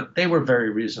home, but they were very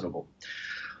reasonable.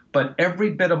 But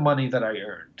every bit of money that I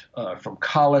earned from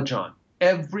college on,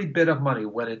 every bit of money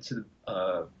went into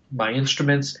my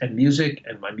instruments and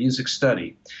my music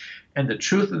study. And the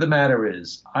truth of the matter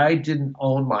is, I didn't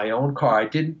own my own car. I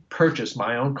didn't purchase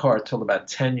my own car till about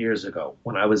 10 years ago,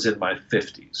 when I was in my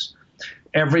 50s.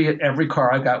 Every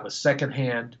car I got was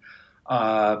secondhand.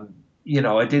 I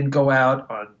didn't go out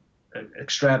on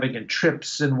extravagant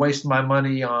trips and waste my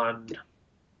money on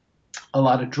a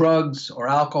lot of drugs or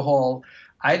alcohol.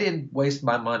 I didn't waste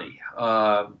my money.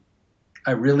 I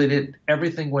really didn't.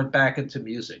 Everything went back into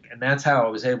music, and that's how I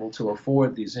was able to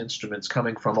afford these instruments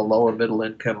coming from a lower middle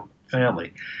income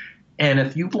family. And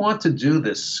if you want to do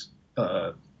this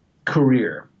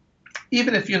career,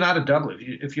 even if you're not a doubler,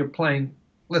 if you're playing,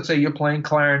 let's say you're playing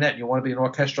clarinet, you want to be an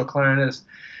orchestral clarinetist,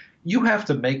 you have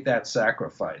to make that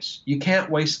sacrifice. You can't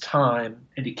waste time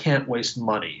and you can't waste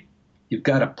money. You've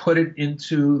got to put it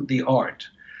into the art.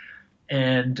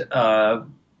 And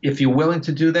if you're willing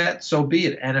to do that, so be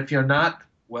it. And if you're not,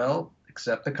 well,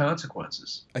 accept the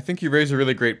consequences. I think you raise a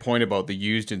really great point about the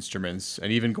used instruments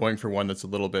and even going for one that's a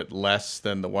little bit less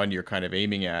than the one you're kind of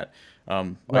aiming at.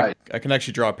 Right. I can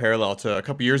actually draw a parallel to a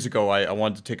couple years ago. I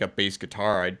wanted to take up bass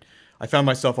guitar. I found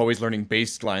myself always learning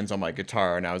bass lines on my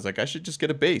guitar, and I was like, I should just get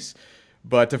a bass.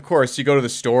 But of course, you go to the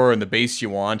store and the bass you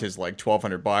want is like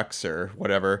 $1,200 or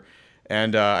whatever.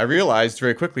 And I realized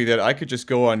very quickly that I could just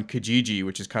go on Kijiji,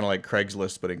 which is kind of like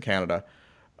Craigslist, but in Canada.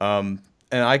 And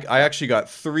I actually got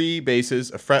 3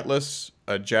 basses, a fretless,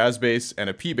 a jazz bass, and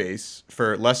a P bass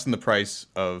for less than the price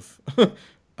of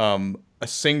a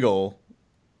single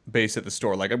bass at the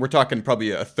store. Like, we're talking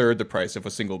probably a third the price of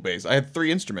a single bass. I had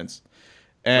 3 instruments.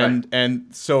 And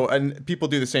Right. and people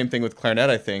do the same thing with clarinet,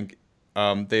 I think.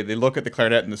 They look at the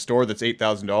clarinet in the store that's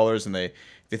 $8,000 and they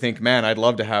think, man, I'd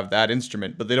love to have that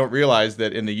instrument. But they don't realize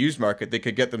that in the used market, they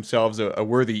could get themselves a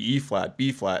worthy E flat,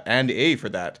 B flat, and A for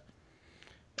that.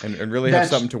 And really have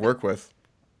something to work with.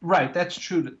 Right, that's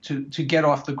true to get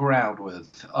off the ground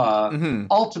with.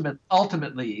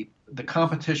 Ultimately, the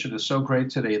competition is so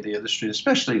great today in the industry,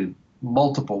 especially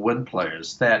multiple wind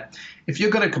players, that if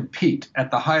you're going to compete at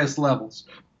the highest levels,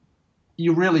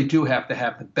 you really do have to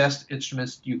have the best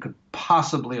instruments you could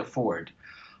possibly afford.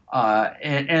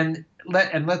 And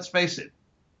let's face it,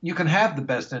 you can have the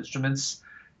best instruments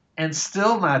and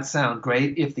still not sound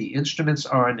great if the instruments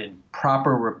aren't in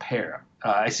proper repair.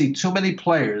 I see too many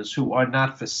players who are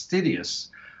not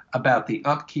fastidious about the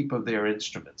upkeep of their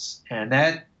instruments, and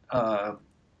that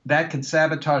can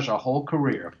sabotage a whole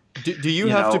career. Do you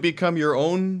have to become your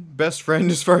own best friend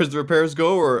as far as the repairs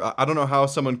go? Or I don't know how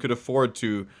someone could afford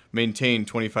to maintain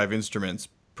 25 instruments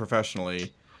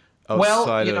professionally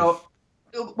outside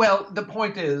Well, the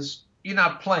point is, you're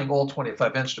not playing all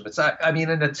 25 instruments. I mean,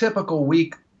 in a typical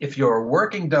week, if you're a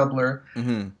working doubler,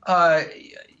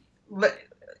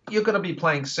 you're going to be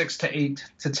playing 6 to 8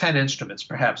 to 10 instruments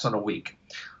perhaps on a week.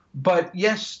 But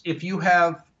yes, if you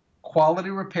have quality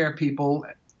repair people,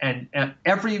 and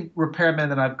every repairman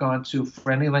that I've gone to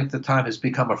for any length of time has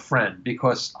become a friend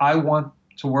because I want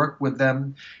to work with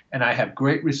them, and I have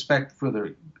great respect for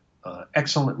the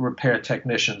excellent repair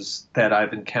technicians that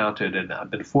I've encountered, and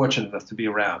I've been fortunate enough to be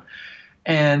around.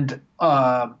 And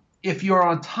if you're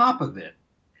on top of it,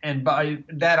 and by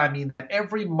that I mean that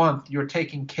every month you're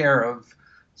taking care of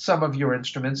some of your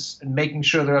instruments and making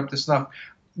sure they're up to snuff,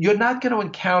 you're not going to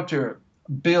encounter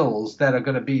bills that are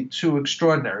going to be too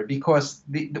extraordinary, because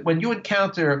when you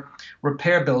encounter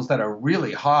repair bills that are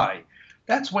really high,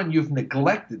 that's when you've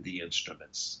neglected the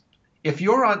instruments. If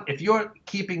you're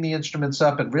keeping the instruments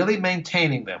up and really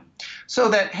maintaining them, so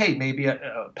that, hey, maybe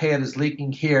a pad is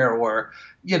leaking here, or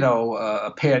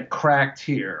a pad cracked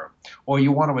here, or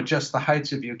you want to adjust the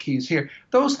heights of your keys here,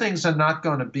 those things are not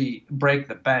going to break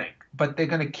the bank, but they're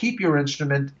going to keep your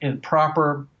instrument in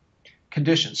proper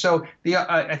condition. So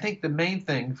I think the main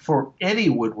thing for any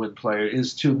woodwind player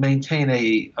is to maintain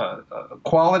a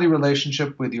quality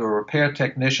relationship with your repair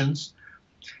technicians,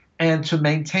 and to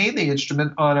maintain the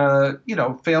instrument on a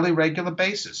fairly regular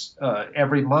basis,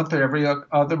 every month or every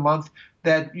other month,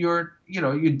 that you're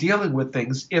dealing with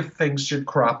things if things should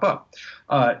crop up.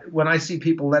 When I see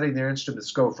people letting their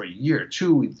instruments go for a year,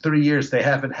 2, 3 years, they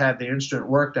haven't had their instrument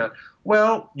worked on.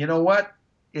 Well, you know what?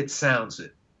 It sounds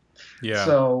it. Yeah.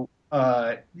 So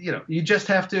you just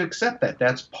have to accept that.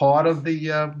 That's part of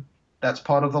the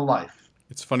life.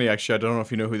 It's funny, actually. I don't know if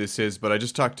you know who this is, but I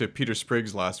just talked to Peter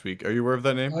Spriggs last week. Are you aware of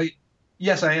that name?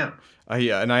 Yes, I am.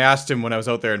 Yeah, and I asked him when I was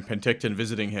out there in Penticton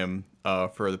visiting him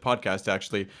for the podcast,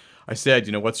 actually. I said,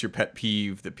 what's your pet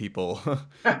peeve that people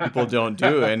don't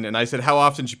do? And I said, how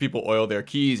often should people oil their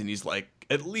keys? And he's like,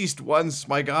 at least once,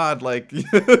 my God. Like,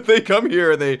 they come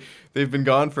here, they've been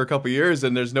gone for a couple of years,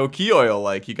 and there's no key oil.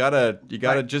 Like, you gotta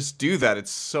just do that.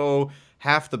 It's so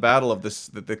half the battle of this,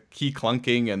 the key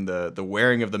clunking and the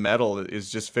wearing of the metal is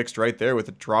just fixed right there with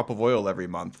a drop of oil every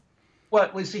month.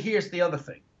 Well, see, here's the other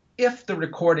thing. If the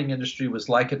recording industry was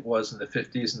like it was in the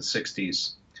 50s and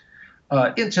 60s,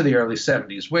 into the early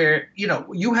 70s, where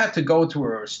you had to go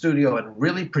to a studio and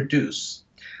really produce,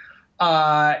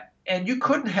 and you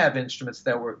couldn't have instruments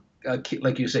that were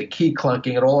like you say, key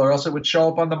clunking at all, or else it would show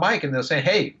up on the mic and they'll say,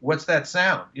 "Hey, what's that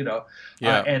sound?" Yeah.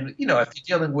 And if you're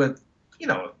dealing with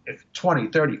if 20,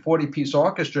 30, 40 piece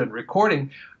orchestra and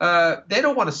recording, they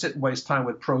don't want to sit and waste time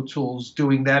with Pro Tools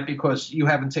doing that because you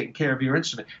haven't taken care of your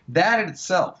instrument. That in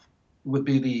itself would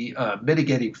be the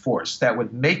mitigating force that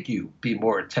would make you be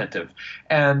more attentive.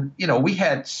 And, we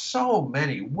had so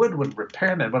many woodwind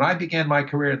repairmen. When I began my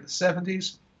career in the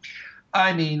 70s,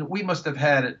 I mean, we must have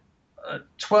had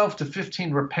 12 to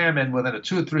 15 repairmen within a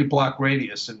 2 or 3 block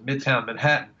radius in Midtown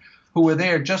Manhattan who were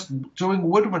there just doing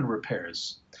woodwind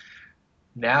repairs.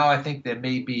 Now I think there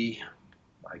may be,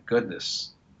 my goodness,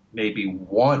 maybe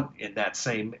one in that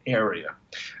same area.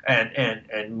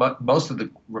 And most of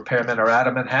the repairmen are out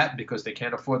of Manhattan because they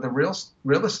can't afford the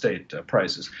real estate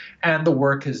prices. And the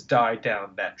work has died down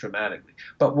that dramatically.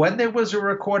 But when there was a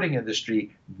recording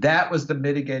industry, that was the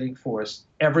mitigating force.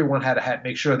 Everyone had to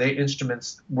make sure their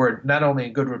instruments were not only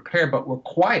in good repair, but were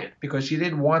quiet, because you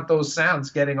didn't want those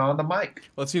sounds getting on the mic.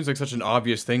 Well, it seems like such an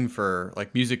obvious thing for,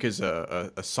 like, music is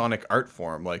a sonic art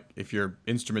form. Like, if your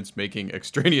instrument's making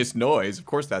extraneous noise, of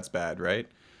course that's bad, right?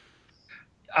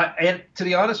 And to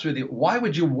be honest with you, why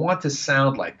would you want to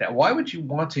sound like that? Why would you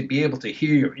want to be able to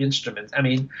hear your instrument? I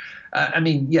mean,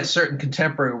 yes, certain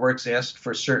contemporary works ask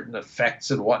for certain effects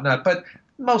and whatnot, but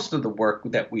most of the work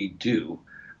that we do,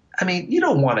 I mean, you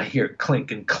don't want to hear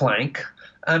clink and clank.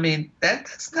 I mean,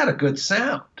 that's not a good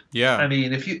sound. Yeah. I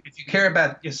mean, if you care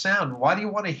about your sound, why do you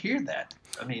want to hear that?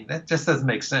 I mean, that just doesn't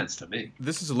make sense to me.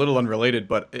 This is a little unrelated,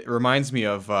 but it reminds me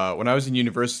of when I was in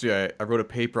university, I wrote a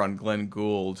paper on Glenn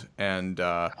Gould, and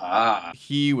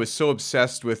he was so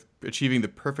obsessed with achieving the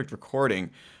perfect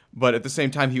recording, but at the same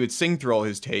time, he would sing through all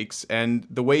his takes, and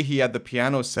the way he had the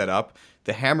piano set up,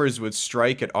 the hammers would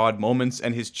strike at odd moments,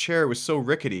 and his chair was so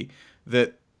rickety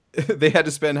that they had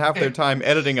to spend half their time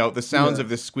editing out the sounds of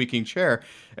this squeaking chair.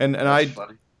 And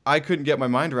I couldn't get my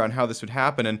mind around how this would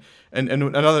happen. And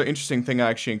another interesting thing I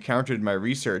actually encountered in my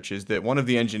research is that one of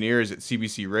the engineers at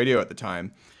CBC Radio at the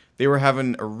time, they were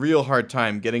having a real hard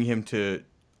time getting him to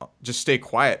just stay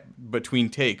quiet between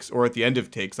takes or at the end of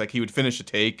takes. Like, he would finish a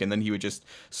take and then he would just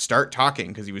start talking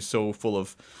because he was so full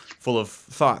of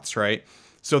thoughts, right?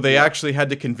 So they actually had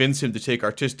to convince him to take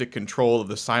artistic control of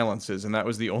the silences, and that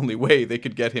was the only way they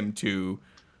could get him to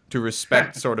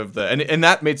respect sort of and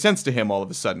that made sense to him all of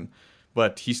a sudden.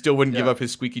 But he still wouldn't give up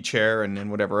his squeaky chair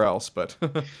and whatever else. But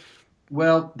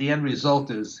well, the end result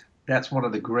is that's one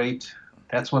of the great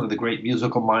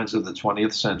musical minds of the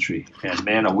 20th century. And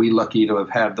man, are we lucky to have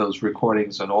had those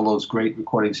recordings and all those great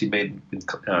recordings he made in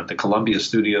the Columbia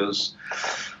studios.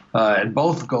 And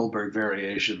both Goldberg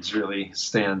variations really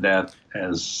stand out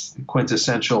as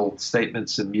quintessential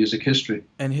statements in music history.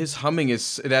 And his humming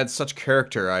it adds such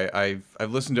character.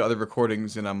 I've listened to other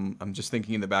recordings, and I'm just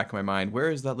thinking in the back of my mind, where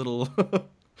is that little tune?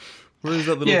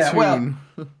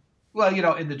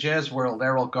 Well, in the jazz world,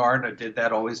 Errol Garner did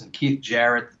that always, and Keith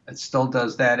Jarrett still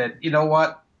does that. And you know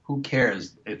what? Who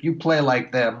cares? If you play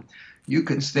like them, you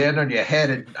could stand on your head,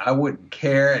 and I wouldn't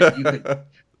care. And you could.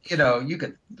 You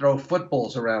could throw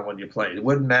footballs around when you play. It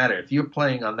wouldn't matter. If you're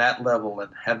playing on that level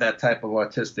and have that type of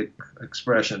artistic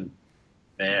expression,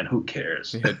 man, who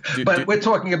cares? Yeah, but we're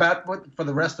talking about for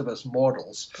the rest of us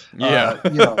mortals. Yeah.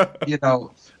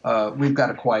 We've got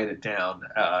to quiet it down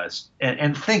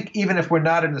and think, even if we're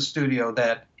not in the studio,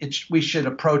 that we should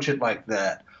approach it like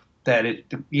that. That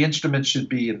the instrument should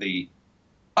be in the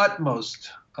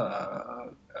utmost.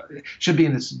 Should be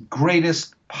in its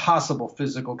greatest possible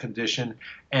physical condition,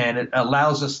 and it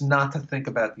allows us not to think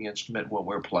about the instrument when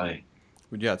we're playing.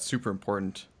 Yeah, it's super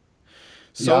important.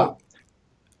 So,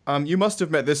 you must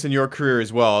have met this in your career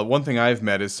as well. One thing I've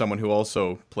met is someone who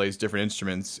also plays different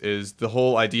instruments is the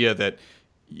whole idea that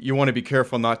you want to be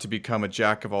careful not to become a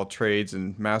jack of all trades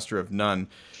and master of none.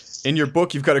 In your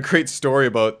book, you've got a great story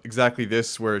about exactly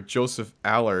this, where Joseph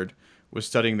Allard was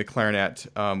studying the clarinet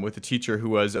with a teacher who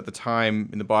was at the time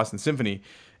in the Boston Symphony.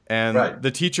 And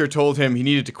the teacher told him he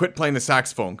needed to quit playing the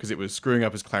saxophone because it was screwing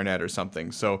up his clarinet or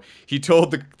something. So he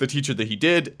told the teacher that he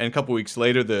did, and a couple weeks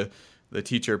later the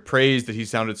teacher praised that he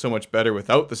sounded so much better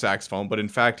without the saxophone, but in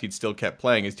fact he'd still kept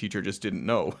playing. His teacher just didn't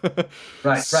know.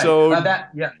 Right. So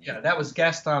that was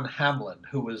Gaston Hamlin,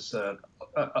 who was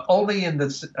only in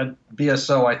this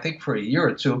BSO, I think, for a year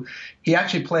or two. He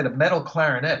actually played a metal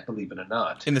clarinet, believe it or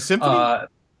not. In the symphony?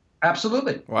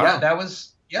 Absolutely. Wow. Yeah, that was...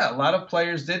 Yeah, a lot of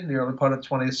players did in the early part of the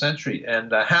 20th century,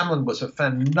 and Hamlin was a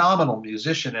phenomenal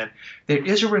musician, and there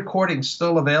is a recording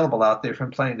still available out there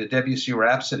from playing the Debussy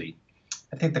Rhapsody.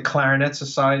 I think the Clarinet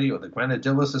Society or the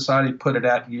Grenadilla Society put it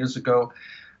out years ago.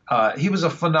 He was a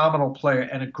phenomenal player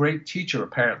and a great teacher,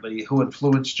 apparently, who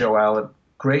influenced Joe Allard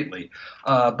greatly.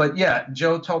 But yeah,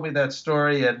 Joe told me that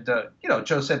story, and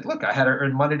Joe said, look, I had to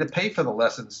earn money to pay for the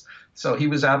lessons. So he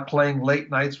was out playing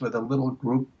late nights with a little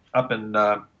group up in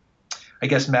I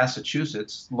guess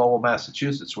Massachusetts, Lowell,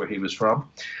 Massachusetts, where he was from.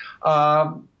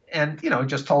 and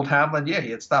just told Hamlin, yeah,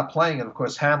 he had stopped playing. And of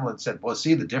course, Hamlin said, well,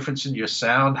 see the difference in your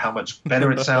sound, how much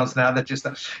better it sounds now that you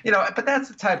stop. But that's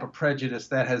the type of prejudice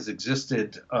that has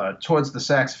existed towards the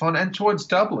saxophone and towards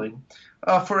doubling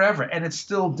forever. And it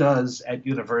still does at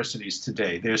universities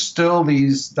today. There's still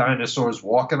these dinosaurs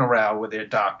walking around with their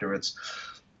doctorates,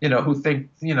 who think,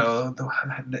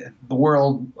 the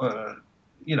world,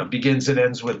 begins and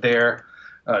ends with their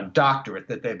doctorate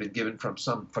that they've been given from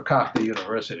some fakakta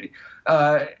university.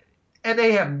 And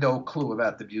they have no clue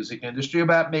about the music industry,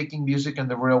 about making music in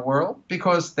the real world,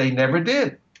 because they never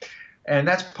did. And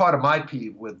that's part of my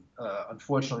peeve with,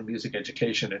 unfortunately, music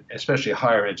education, and especially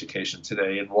higher education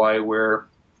today, and why we're,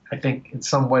 I think, in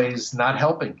some ways not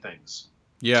helping things.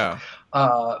 Yeah.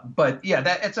 But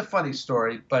yeah, it's a funny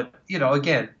story. But,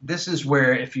 again, this is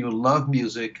where if you love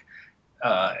music,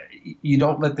 you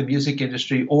don't let the music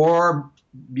industry or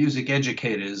music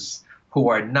educators who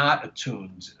are not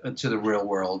attuned to the real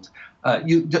world,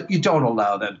 you don't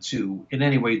allow them to in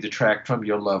any way detract from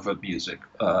your love of music.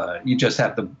 You just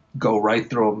have to go right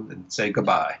through them and say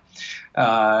goodbye.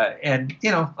 And,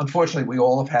 unfortunately, we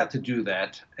all have had to do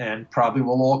that, and probably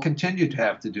will all continue to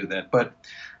have to do that. But,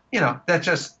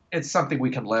 it's something we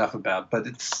can laugh about. But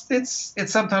it's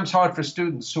sometimes hard for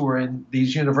students who are in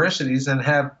these universities and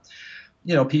have,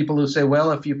 people who say,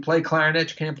 well, if you play clarinet,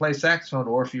 you can't play saxophone,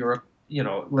 or if you're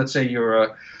let's say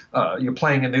you're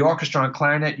playing in the orchestra on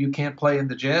clarinet, you can't play in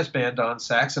the jazz band on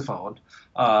saxophone,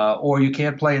 or you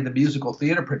can't play in the musical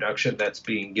theater production that's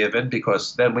being given,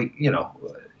 because then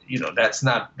that's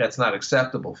not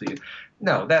acceptable for you.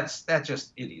 No, that's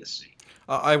just idiocy.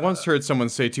 I once heard someone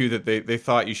say too that they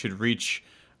thought you should reach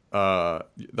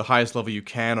the highest level you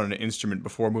can on an instrument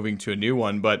before moving to a new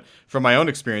one. But from my own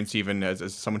experience, even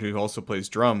as someone who also plays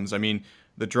drums, I mean,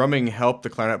 the drumming helped the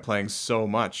clarinet playing so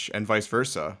much, and vice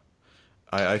versa.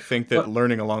 I think that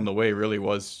learning along the way really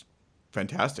was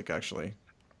fantastic, actually.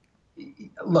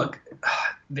 Look,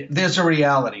 there's a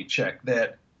reality check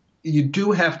that you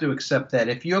do have to accept that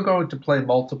if you're going to play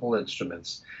multiple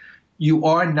instruments, you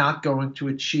are not going to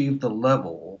achieve the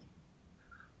level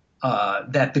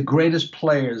that the greatest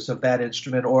players of that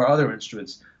instrument or other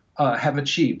instruments have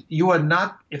achieved. You are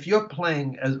not, if you're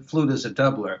playing a flute as a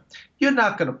doubler, you're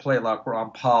not going to play like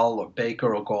Ron Paul or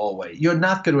Baker or Galway. You're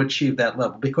not going to achieve that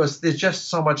level, because there's just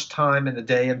so much time in the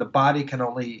day, and the body can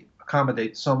only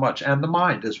accommodate so much, and the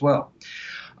mind as well.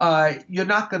 You're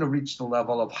not going to reach the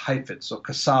level of Heifetz or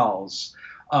Casals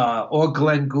or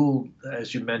Glenn Gould,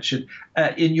 as you mentioned,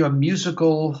 in your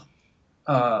musical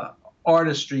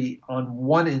artistry on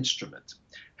one instrument.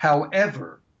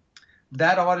 However,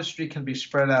 that artistry can be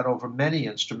spread out over many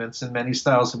instruments and many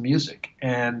styles of music,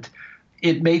 and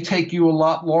it may take you a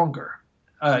lot longer.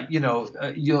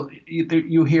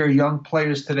 You hear young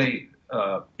players today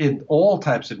in all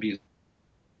types of music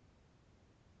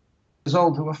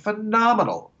who are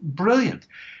phenomenal, brilliant,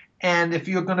 and if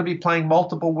you're going to be playing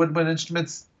multiple woodwind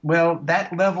instruments, well,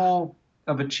 that level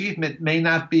of achievement may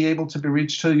not be able to be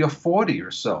reached till you're 40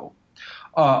 or so.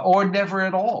 Or never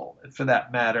at all, for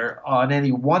that matter, on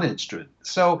any one instrument.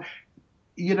 So,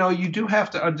 you do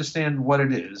have to understand what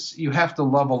it is. You have to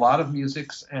love a lot of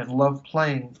musics and love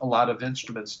playing a lot of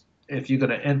instruments if you're going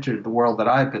to enter the world that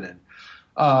I've been in.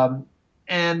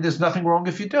 And there's nothing wrong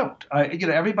if you don't.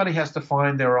 Everybody has to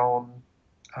find their own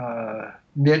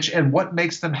niche and what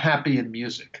makes them happy in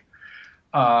music.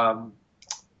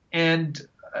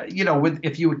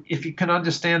 If you can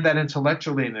understand that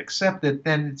intellectually and accept it,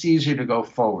 then it's easier to go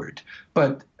forward.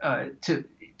 But to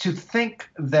think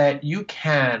that you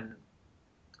can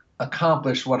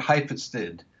accomplish what Heifetz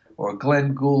did, or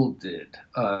Glenn Gould did,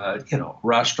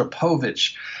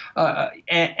 Rostropovich,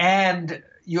 and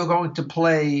you're going to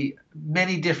play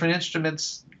many different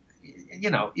instruments,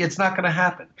 it's not going to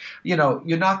happen. You're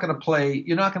not going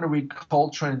to reach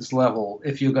Coltrane's level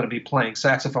if you're going to be playing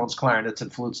saxophones, clarinets,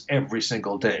 and flutes every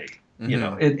single day.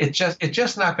 Mm-hmm. It's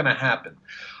just not going to happen.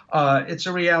 It's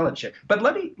a reality check. But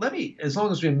let me, as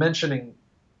long as we're mentioning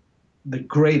the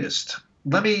greatest,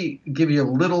 let me give you a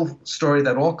little story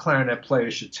that all clarinet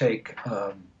players should take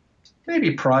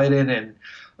maybe pride in and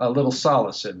a little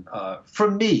solace in. For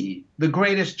me, the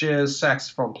greatest jazz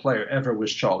saxophone player ever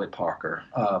was Charlie Parker.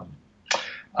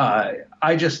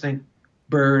 I just think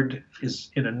Bird is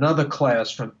in another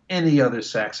class from any other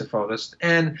saxophonist,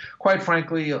 and quite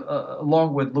frankly,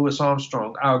 along with Louis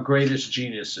Armstrong, our greatest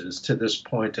geniuses to this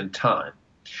point in time.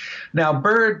 Now,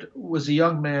 Bird was a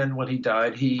young man when he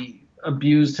died. He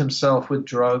abused himself with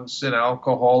drugs and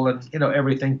alcohol and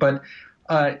everything, but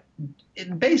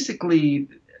in basically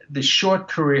the short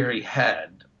career he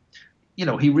had,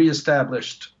 he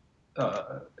reestablished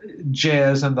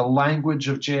jazz and the language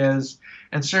of jazz,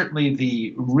 and certainly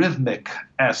the rhythmic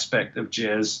aspect of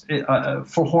jazz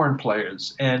for horn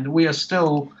players. And we are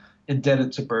still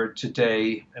indebted to Bird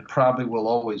today, and probably will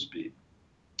always be.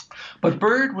 But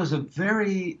Bird was a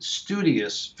very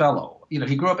studious fellow.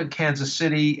 He grew up in Kansas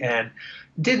City and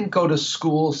didn't go to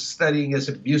school studying as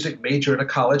a music major in a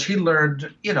college. He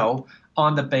learned,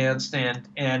 on the bandstand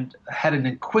and had an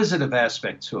inquisitive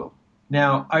aspect to him.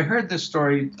 Now, I heard this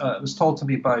story, it was told to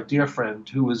me by a dear friend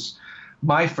who was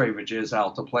my favorite jazz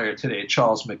alto player today,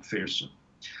 Charles McPherson.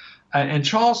 And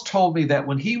Charles told me that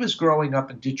when he was growing up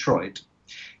in Detroit,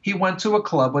 he went to a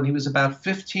club when he was about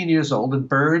 15 years old, and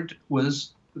Bird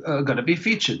was going to be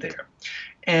featured there.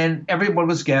 And everyone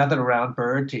was gathered around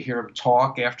Bird to hear him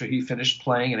talk after he finished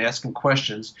playing and ask him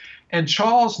questions. And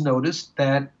Charles noticed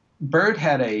that Bird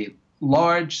had a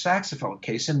large saxophone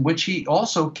case in which he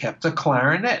also kept a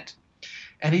clarinet.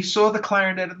 And he saw the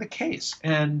clarinet in the case.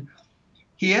 And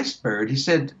he asked Bird, he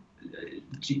said,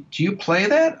 do you play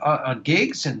that on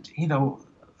gigs? And,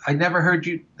 I never heard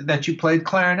that you played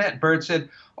clarinet. And Bird said,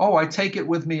 oh, I take it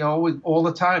with me all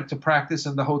the time to practice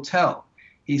in the hotel.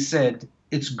 He said,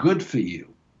 it's good for you.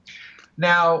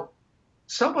 Now,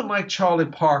 someone like Charlie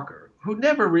Parker, who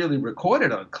never really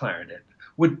recorded on clarinet,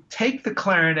 would take the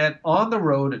clarinet on the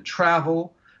road and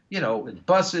travel, in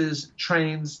buses,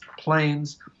 trains,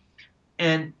 planes,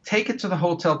 and take it to the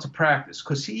hotel to practice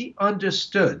because he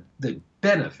understood the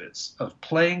benefits of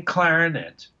playing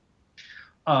clarinet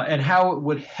and how it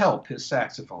would help his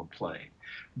saxophone playing.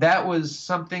 That was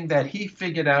something that he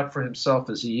figured out for himself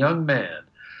as a young man.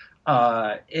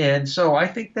 And so I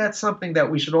think that's something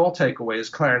that we should all take away as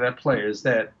clarinet players,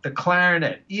 that the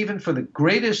clarinet, even for the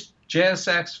greatest jazz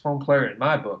saxophone player in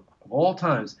my book of all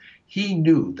times, he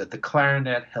knew that the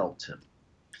clarinet helped him.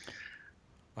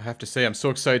 I have to say, I'm so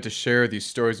excited to share these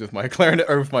stories with my clarinet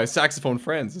or with my saxophone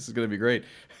friends. This is going to be great.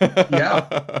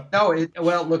 Yeah. No,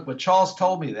 well, look, when Charles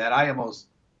told me that, I almost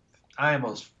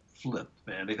flipped,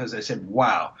 man, because I said,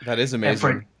 wow. That is amazing.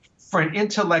 And for an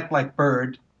intellect like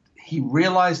Bird, he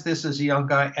realized this as a young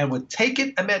guy and would take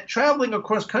it. I mean, traveling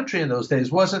across country in those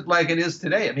days wasn't like it is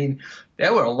today. I mean,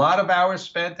 there were a lot of hours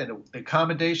spent, and the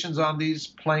accommodations on these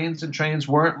planes and trains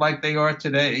weren't like they are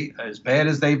today, as bad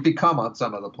as they've become on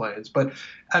some of the planes. But,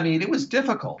 I mean, it was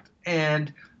difficult.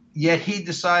 And yet he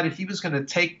decided he was going to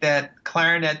take that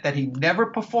clarinet that he never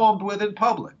performed with in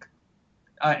public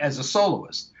as a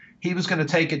soloist. He was going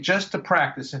to take it just to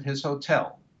practice in his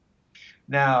hotel.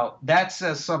 Now, that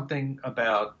says something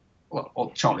about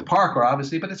well, Charlie Parker,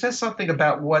 obviously, but it says something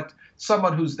about what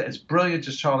someone who's as brilliant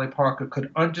as Charlie Parker could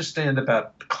understand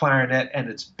about the clarinet and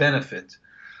its benefit,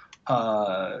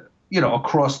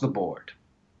 across the board.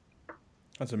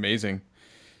 That's amazing.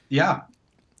 Yeah.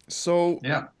 So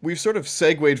we've sort of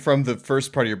segued from the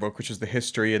first part of your book, which is the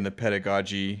history and the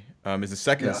pedagogy, is the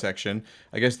second section.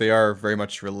 I guess they are very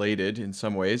much related in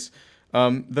some ways.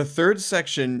 The third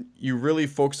section, you really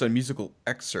focus on musical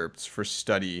excerpts for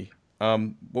study.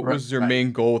 What was your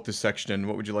main goal with this section, and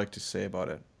what would you like to say about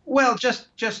it? Well, just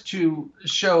to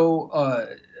show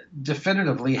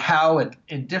definitively how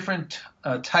in different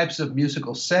types of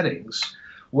musical settings,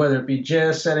 whether it be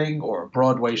jazz setting or a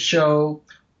Broadway show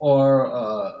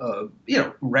or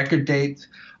record date,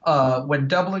 when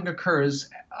doubling occurs,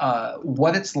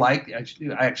 what it's like. I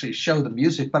actually show the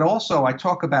music, but also I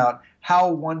talk about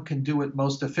how one can do it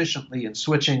most efficiently in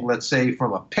switching, let's say,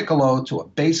 from a piccolo to a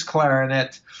bass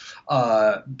clarinet,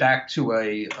 back to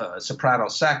a soprano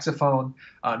saxophone.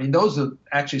 I mean, those are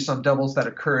actually some doubles that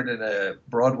occurred in a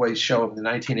Broadway show in the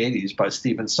 1980s by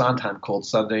Stephen Sondheim called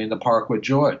Sunday in the Park with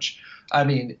George. I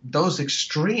mean, those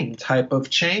extreme type of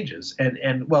changes.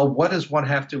 And well, what does one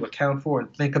have to account for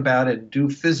and think about and do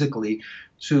physically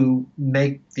to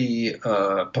make the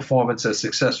performance as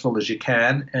successful as you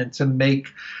can and to make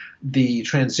the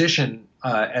transition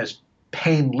as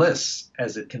painless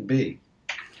as it can be?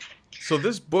 So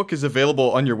this book is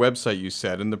available on your website, you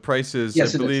said, and the price is,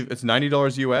 yes, I believe, it's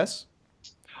 $90 US?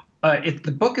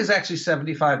 The book is actually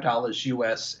 $75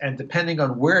 US, and depending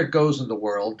on where it goes in the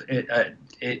world,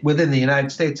 within the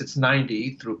United States, it's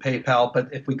 $90 through PayPal, but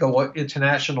if we go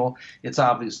international, it's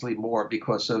obviously more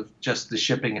because of just the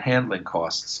shipping and handling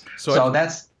costs. So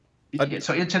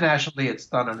internationally, it's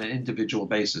done on an individual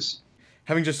basis.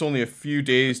 Having just only a few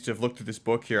days to have looked through this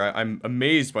book here, I'm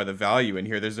amazed by the value in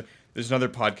here. There's another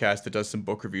podcast that does some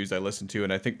book reviews I listen to,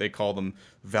 and I think they call them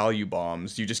value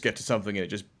bombs. You just get to something and it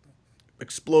just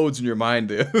explodes in your mind,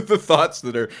 the thoughts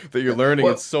that you're learning.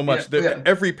 Well, it's so much.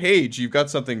 Every page you've got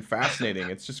something fascinating.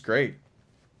 It's just great.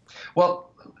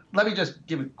 Well, let me just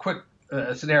give a quick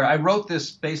scenario. I wrote this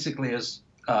basically as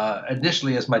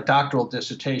initially as my doctoral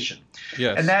dissertation.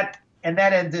 Yes. And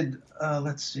that ended,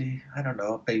 let's see, I don't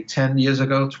know, maybe 10 years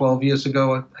ago, 12 years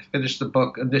ago, I finished the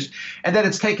book. And then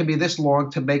it's taken me this long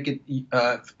to make it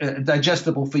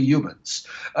digestible for humans.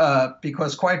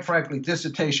 Because quite frankly,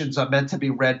 dissertations are meant to be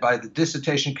read by the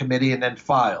dissertation committee and then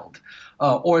filed.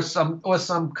 Or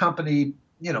some company,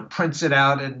 prints it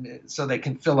out and so they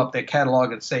can fill up their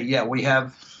catalog and say, yeah, we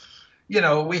have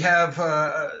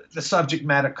the subject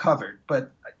matter covered.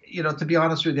 But, to be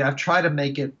honest with you, I've tried to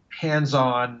make it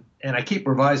hands-on. And I keep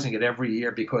revising it every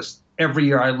year because every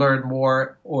year I learn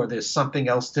more or there's something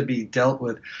else to be dealt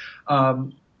with.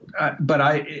 But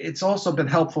it's also been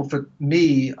helpful for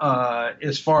me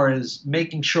as far as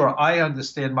making sure I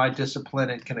understand my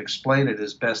discipline and can explain it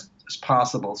as best as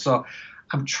possible. So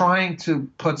I'm trying to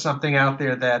put something out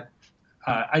there that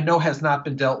I know has not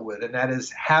been dealt with, and that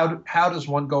is how does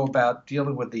one go about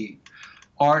dealing with the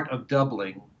art of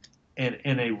doubling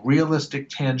in a realistic,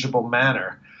 tangible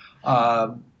manner.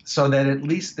 So that at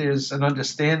least there's an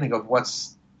understanding of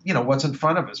what's in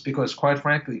front of us, because quite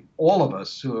frankly, all of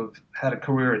us who have had a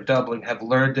career in doubling have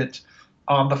learned it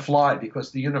on the fly because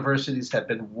the universities have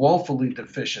been woefully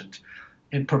deficient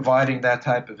in providing that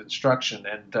type of instruction.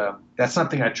 And that's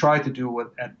something I tried to do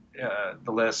at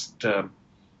the last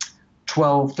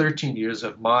 12, 13 years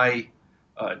of my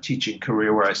teaching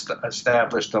career, where I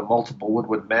established multiple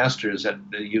woodwind masters at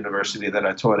the university that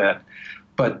I taught at.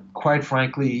 But quite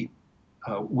frankly,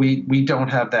 we don't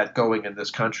have that going in this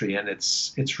country, and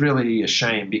it's really a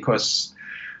shame because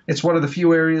it's one of the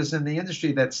few areas in the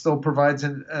industry that still provides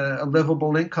a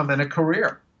livable income and a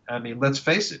career. I mean, let's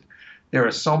face it, there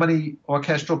are so many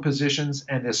orchestral positions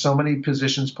and there's so many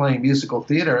positions playing musical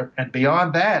theater, and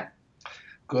beyond that,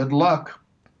 good luck.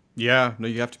 Yeah, no,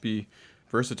 you have to be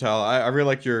versatile. I really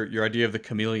like your idea of the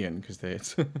chameleon, because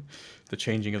it's the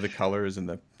changing of the colors and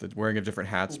the wearing of different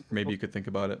hats. Maybe you could think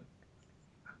about it.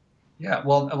 Yeah,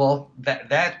 well,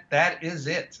 that is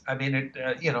it. I mean,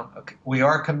 we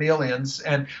are chameleons,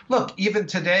 and look, even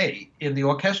today in the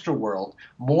orchestral world,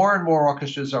 more and more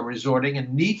orchestras are resorting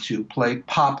and need to play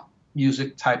pop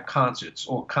music type concerts,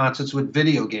 or concerts with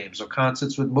video games, or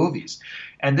concerts with movies,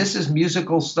 and this is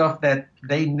musical stuff that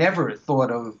they never thought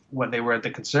of when they were at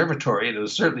the conservatory, and there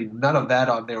was certainly none of that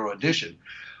on their audition.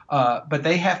 But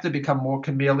they have to become more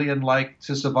chameleon-like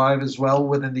to survive as well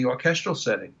within the orchestral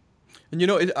setting.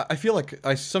 And I feel like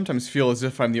I sometimes feel as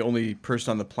if I'm the only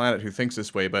person on the planet who thinks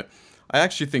this way, but I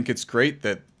actually think it's great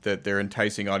that they're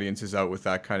enticing audiences out with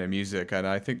that kind of music, and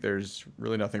I think there's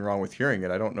really nothing wrong with hearing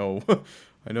it. I don't know.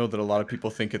 I know that a lot of people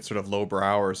think it's sort of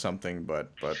lowbrow or something,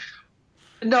 but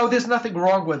no, there's nothing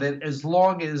wrong with it as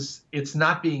long as it's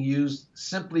not being used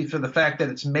simply for the fact that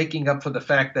it's making up for the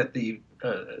fact that the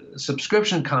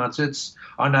subscription concerts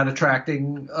are not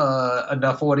attracting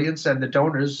enough audience and the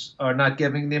donors are not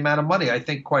giving the amount of money. I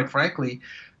think, quite frankly,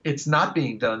 it's not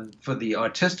being done for the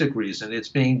artistic reason. It's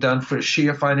being done for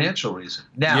sheer financial reason.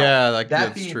 Now, yeah,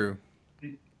 that's true.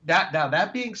 That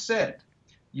being said,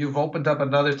 you've opened up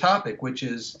another topic, which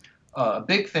is a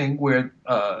big thing where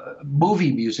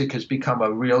movie music has become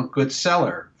a real good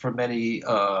seller for many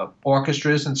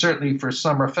orchestras and certainly for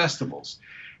summer festivals.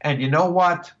 And you know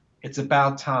what? It's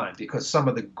about time, because some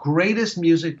of the greatest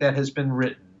music that has been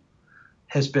written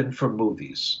has been for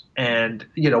movies. And,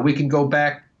 we can go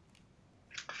back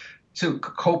to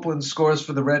Copland's scores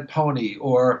for The Red Pony,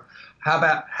 or how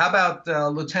about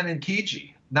Lieutenant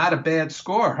Kiji? Not a bad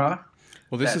score, huh?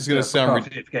 Well, this is going to sound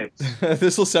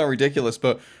this will sound ridiculous,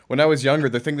 but when I was younger,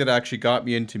 the thing that actually got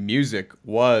me into music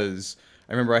was,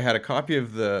 I remember I had a copy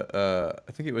of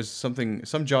I think it was some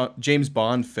James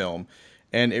Bond film,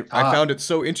 and I found it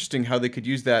so interesting how they could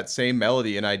use that same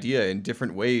melody and idea in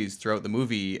different ways throughout the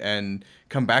movie and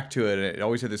come back to it, and it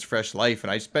always had this fresh life.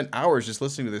 And I spent hours just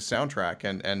listening to this soundtrack,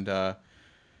 and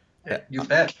you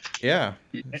bet. Yeah.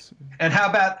 And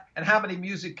how many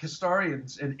music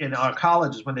historians in our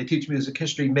colleges, when they teach music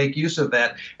history, make use of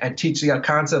that and teach the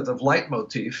concept of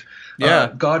leitmotif?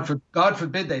 Yeah. God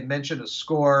forbid they mention a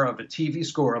score of a TV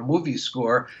score, a movie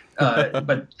score,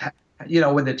 but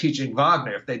when they're teaching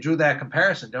Wagner, if they drew that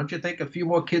comparison, don't you think a few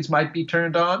more kids might be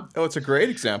turned on? Oh, it's a great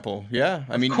example. Yeah.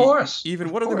 I mean, of course.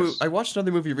 I watched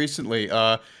another movie recently.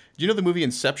 Do you know the movie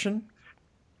Inception?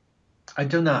 I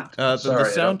do not. The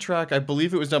soundtrack, I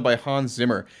believe it was done by Hans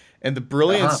Zimmer. And the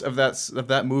brilliance of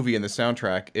that movie and the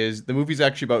soundtrack is the movie's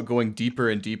actually about going deeper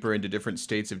and deeper into different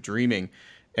states of dreaming.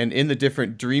 And in the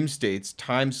different dream states,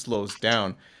 time slows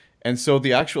down. And so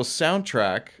the actual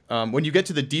soundtrack, when you get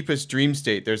to the deepest dream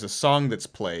state, there's a song that's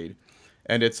played.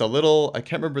 And it's a little, I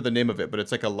can't remember the name of it, but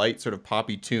it's like a light sort of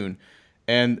poppy tune.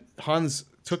 And Hans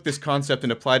took this concept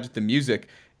and applied it to the music.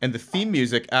 And the theme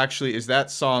music actually is that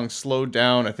song slowed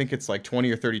down. I think it's like 20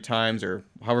 or 30 times or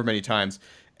however many times.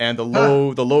 And the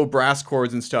low brass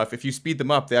chords and stuff, if you speed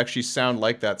them up, they actually sound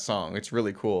like that song. It's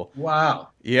really cool. Wow.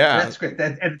 Yeah. That's great.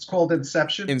 And it's called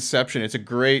Inception? Inception. It's a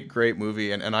great, great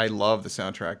movie, and I love the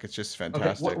soundtrack. It's just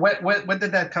fantastic. Okay. When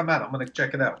did that come out? I'm going to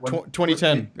check it out.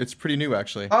 2010. It's pretty new,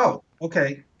 actually. Oh,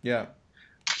 okay. Yeah.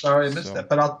 Sorry, I missed that,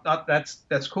 but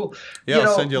that's cool. Yeah,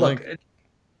 I'll send you a link.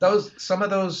 Some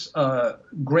of those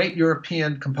great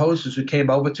European composers who came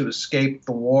over to escape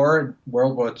the war in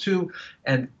World War II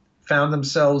and found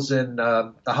themselves in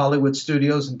the Hollywood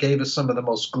studios and gave us some of the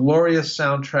most glorious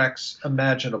soundtracks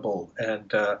imaginable.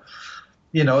 And,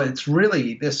 it's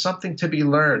really, there's something to be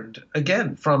learned,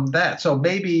 again, from that. So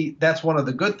maybe that's one of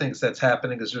the good things that's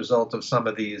happening as a result of some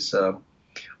of these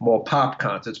more pop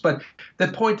concerts. But the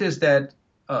point is that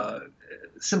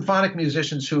symphonic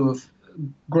musicians who have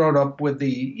grown up with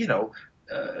the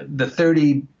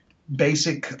 30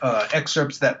 basic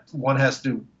excerpts that one has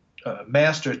to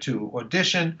master to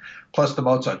audition, plus the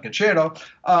Mozart concerto,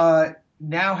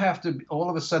 now have to all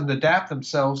of a sudden adapt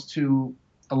themselves to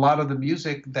a lot of the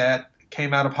music that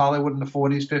came out of Hollywood in the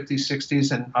 40s, 50s,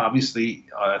 60s, and obviously,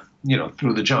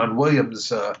 through the John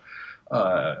Williams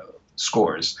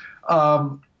scores.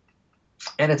 And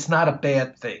it's not a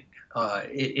bad thing.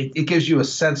 It gives you a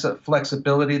sense of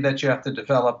flexibility that you have to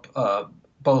develop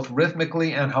both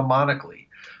rhythmically and harmonically.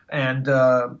 And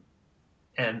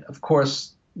of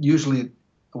course, usually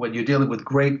when you're dealing with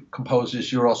great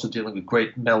composers, you're also dealing with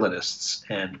great melodists.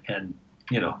 And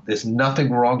there's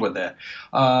nothing wrong with that.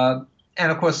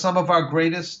 And of course, some of our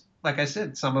greatest, like I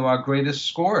said, some of our greatest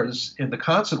scores in the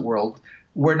concert world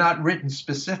were not written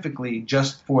specifically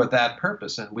just for that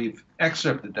purpose. And we've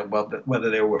excerpted them, whether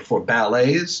they were for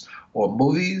ballets or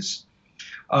movies,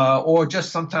 or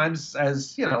just sometimes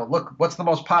as, look, what's the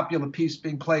most popular piece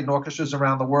being played in orchestras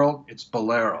around the world? It's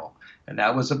Bolero. And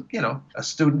that was a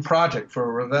student project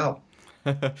for Ravel.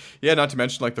 Yeah, not to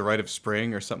mention like the Rite of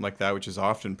Spring or something like that, which is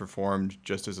often performed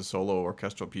just as a solo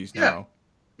orchestral piece now.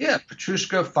 Yeah,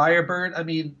 Petrushka, Firebird. I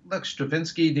mean, look,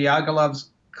 Stravinsky, Diaghilev's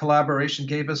collaboration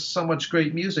gave us so much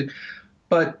great music.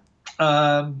 But,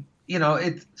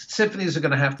 symphonies are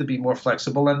going to have to be more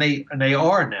flexible, and they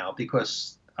are now,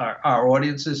 because our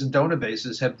audiences and donor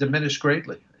bases have diminished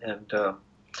greatly. And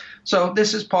so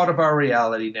this is part of our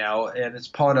reality now, and it's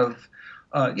part of,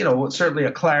 certainly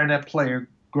a clarinet player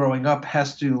growing up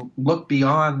has to look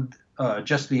beyond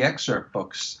just the excerpt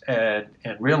books and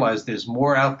realize there's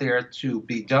more out there to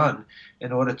be done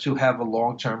in order to have a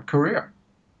long-term career.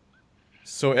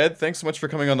 So, Ed, thanks so much for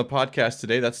coming on the podcast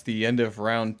today. That's the end of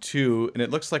round 2, and it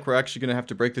looks like we're actually going to have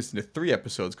to break this into 3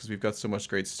 episodes because we've got so much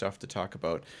great stuff to talk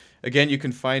about. Again, you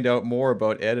can find out more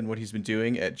about Ed and what he's been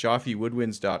doing at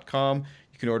JoffeWoodwinds.com.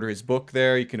 You can order his book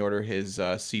there, you can order his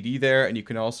CD there, and you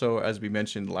can also, as we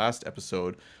mentioned last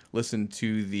episode, listen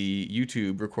to the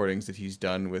YouTube recordings that he's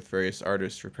done with various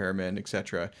artists, repairmen,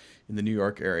 etc. in the New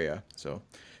York area. So,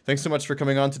 thanks so much for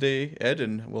coming on today, Ed,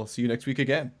 and we'll see you next week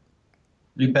again.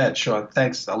 You bet, Sean.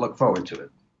 Thanks. I look forward to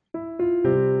it.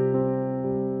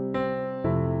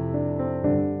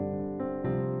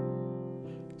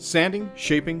 Sanding,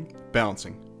 shaping,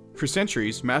 balancing. For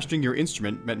centuries, mastering your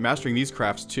instrument meant mastering these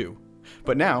crafts too.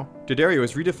 But now, D'Addario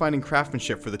is redefining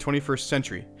craftsmanship for the 21st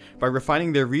century by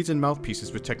refining their reeds and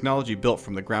mouthpieces with technology built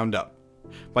from the ground up.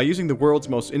 By using the world's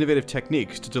most innovative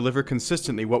techniques to deliver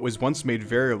consistently what was once made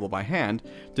variable by hand,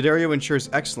 D'Addario ensures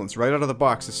excellence right out of the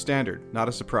box as standard, not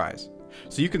a surprise.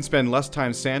 So you can spend less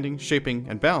time sanding, shaping,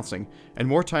 and balancing, and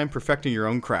more time perfecting your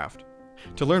own craft.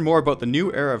 To learn more about the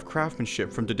new era of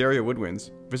craftsmanship from D'Addario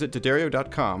Woodwinds, visit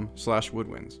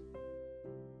D'Addario.com/woodwinds.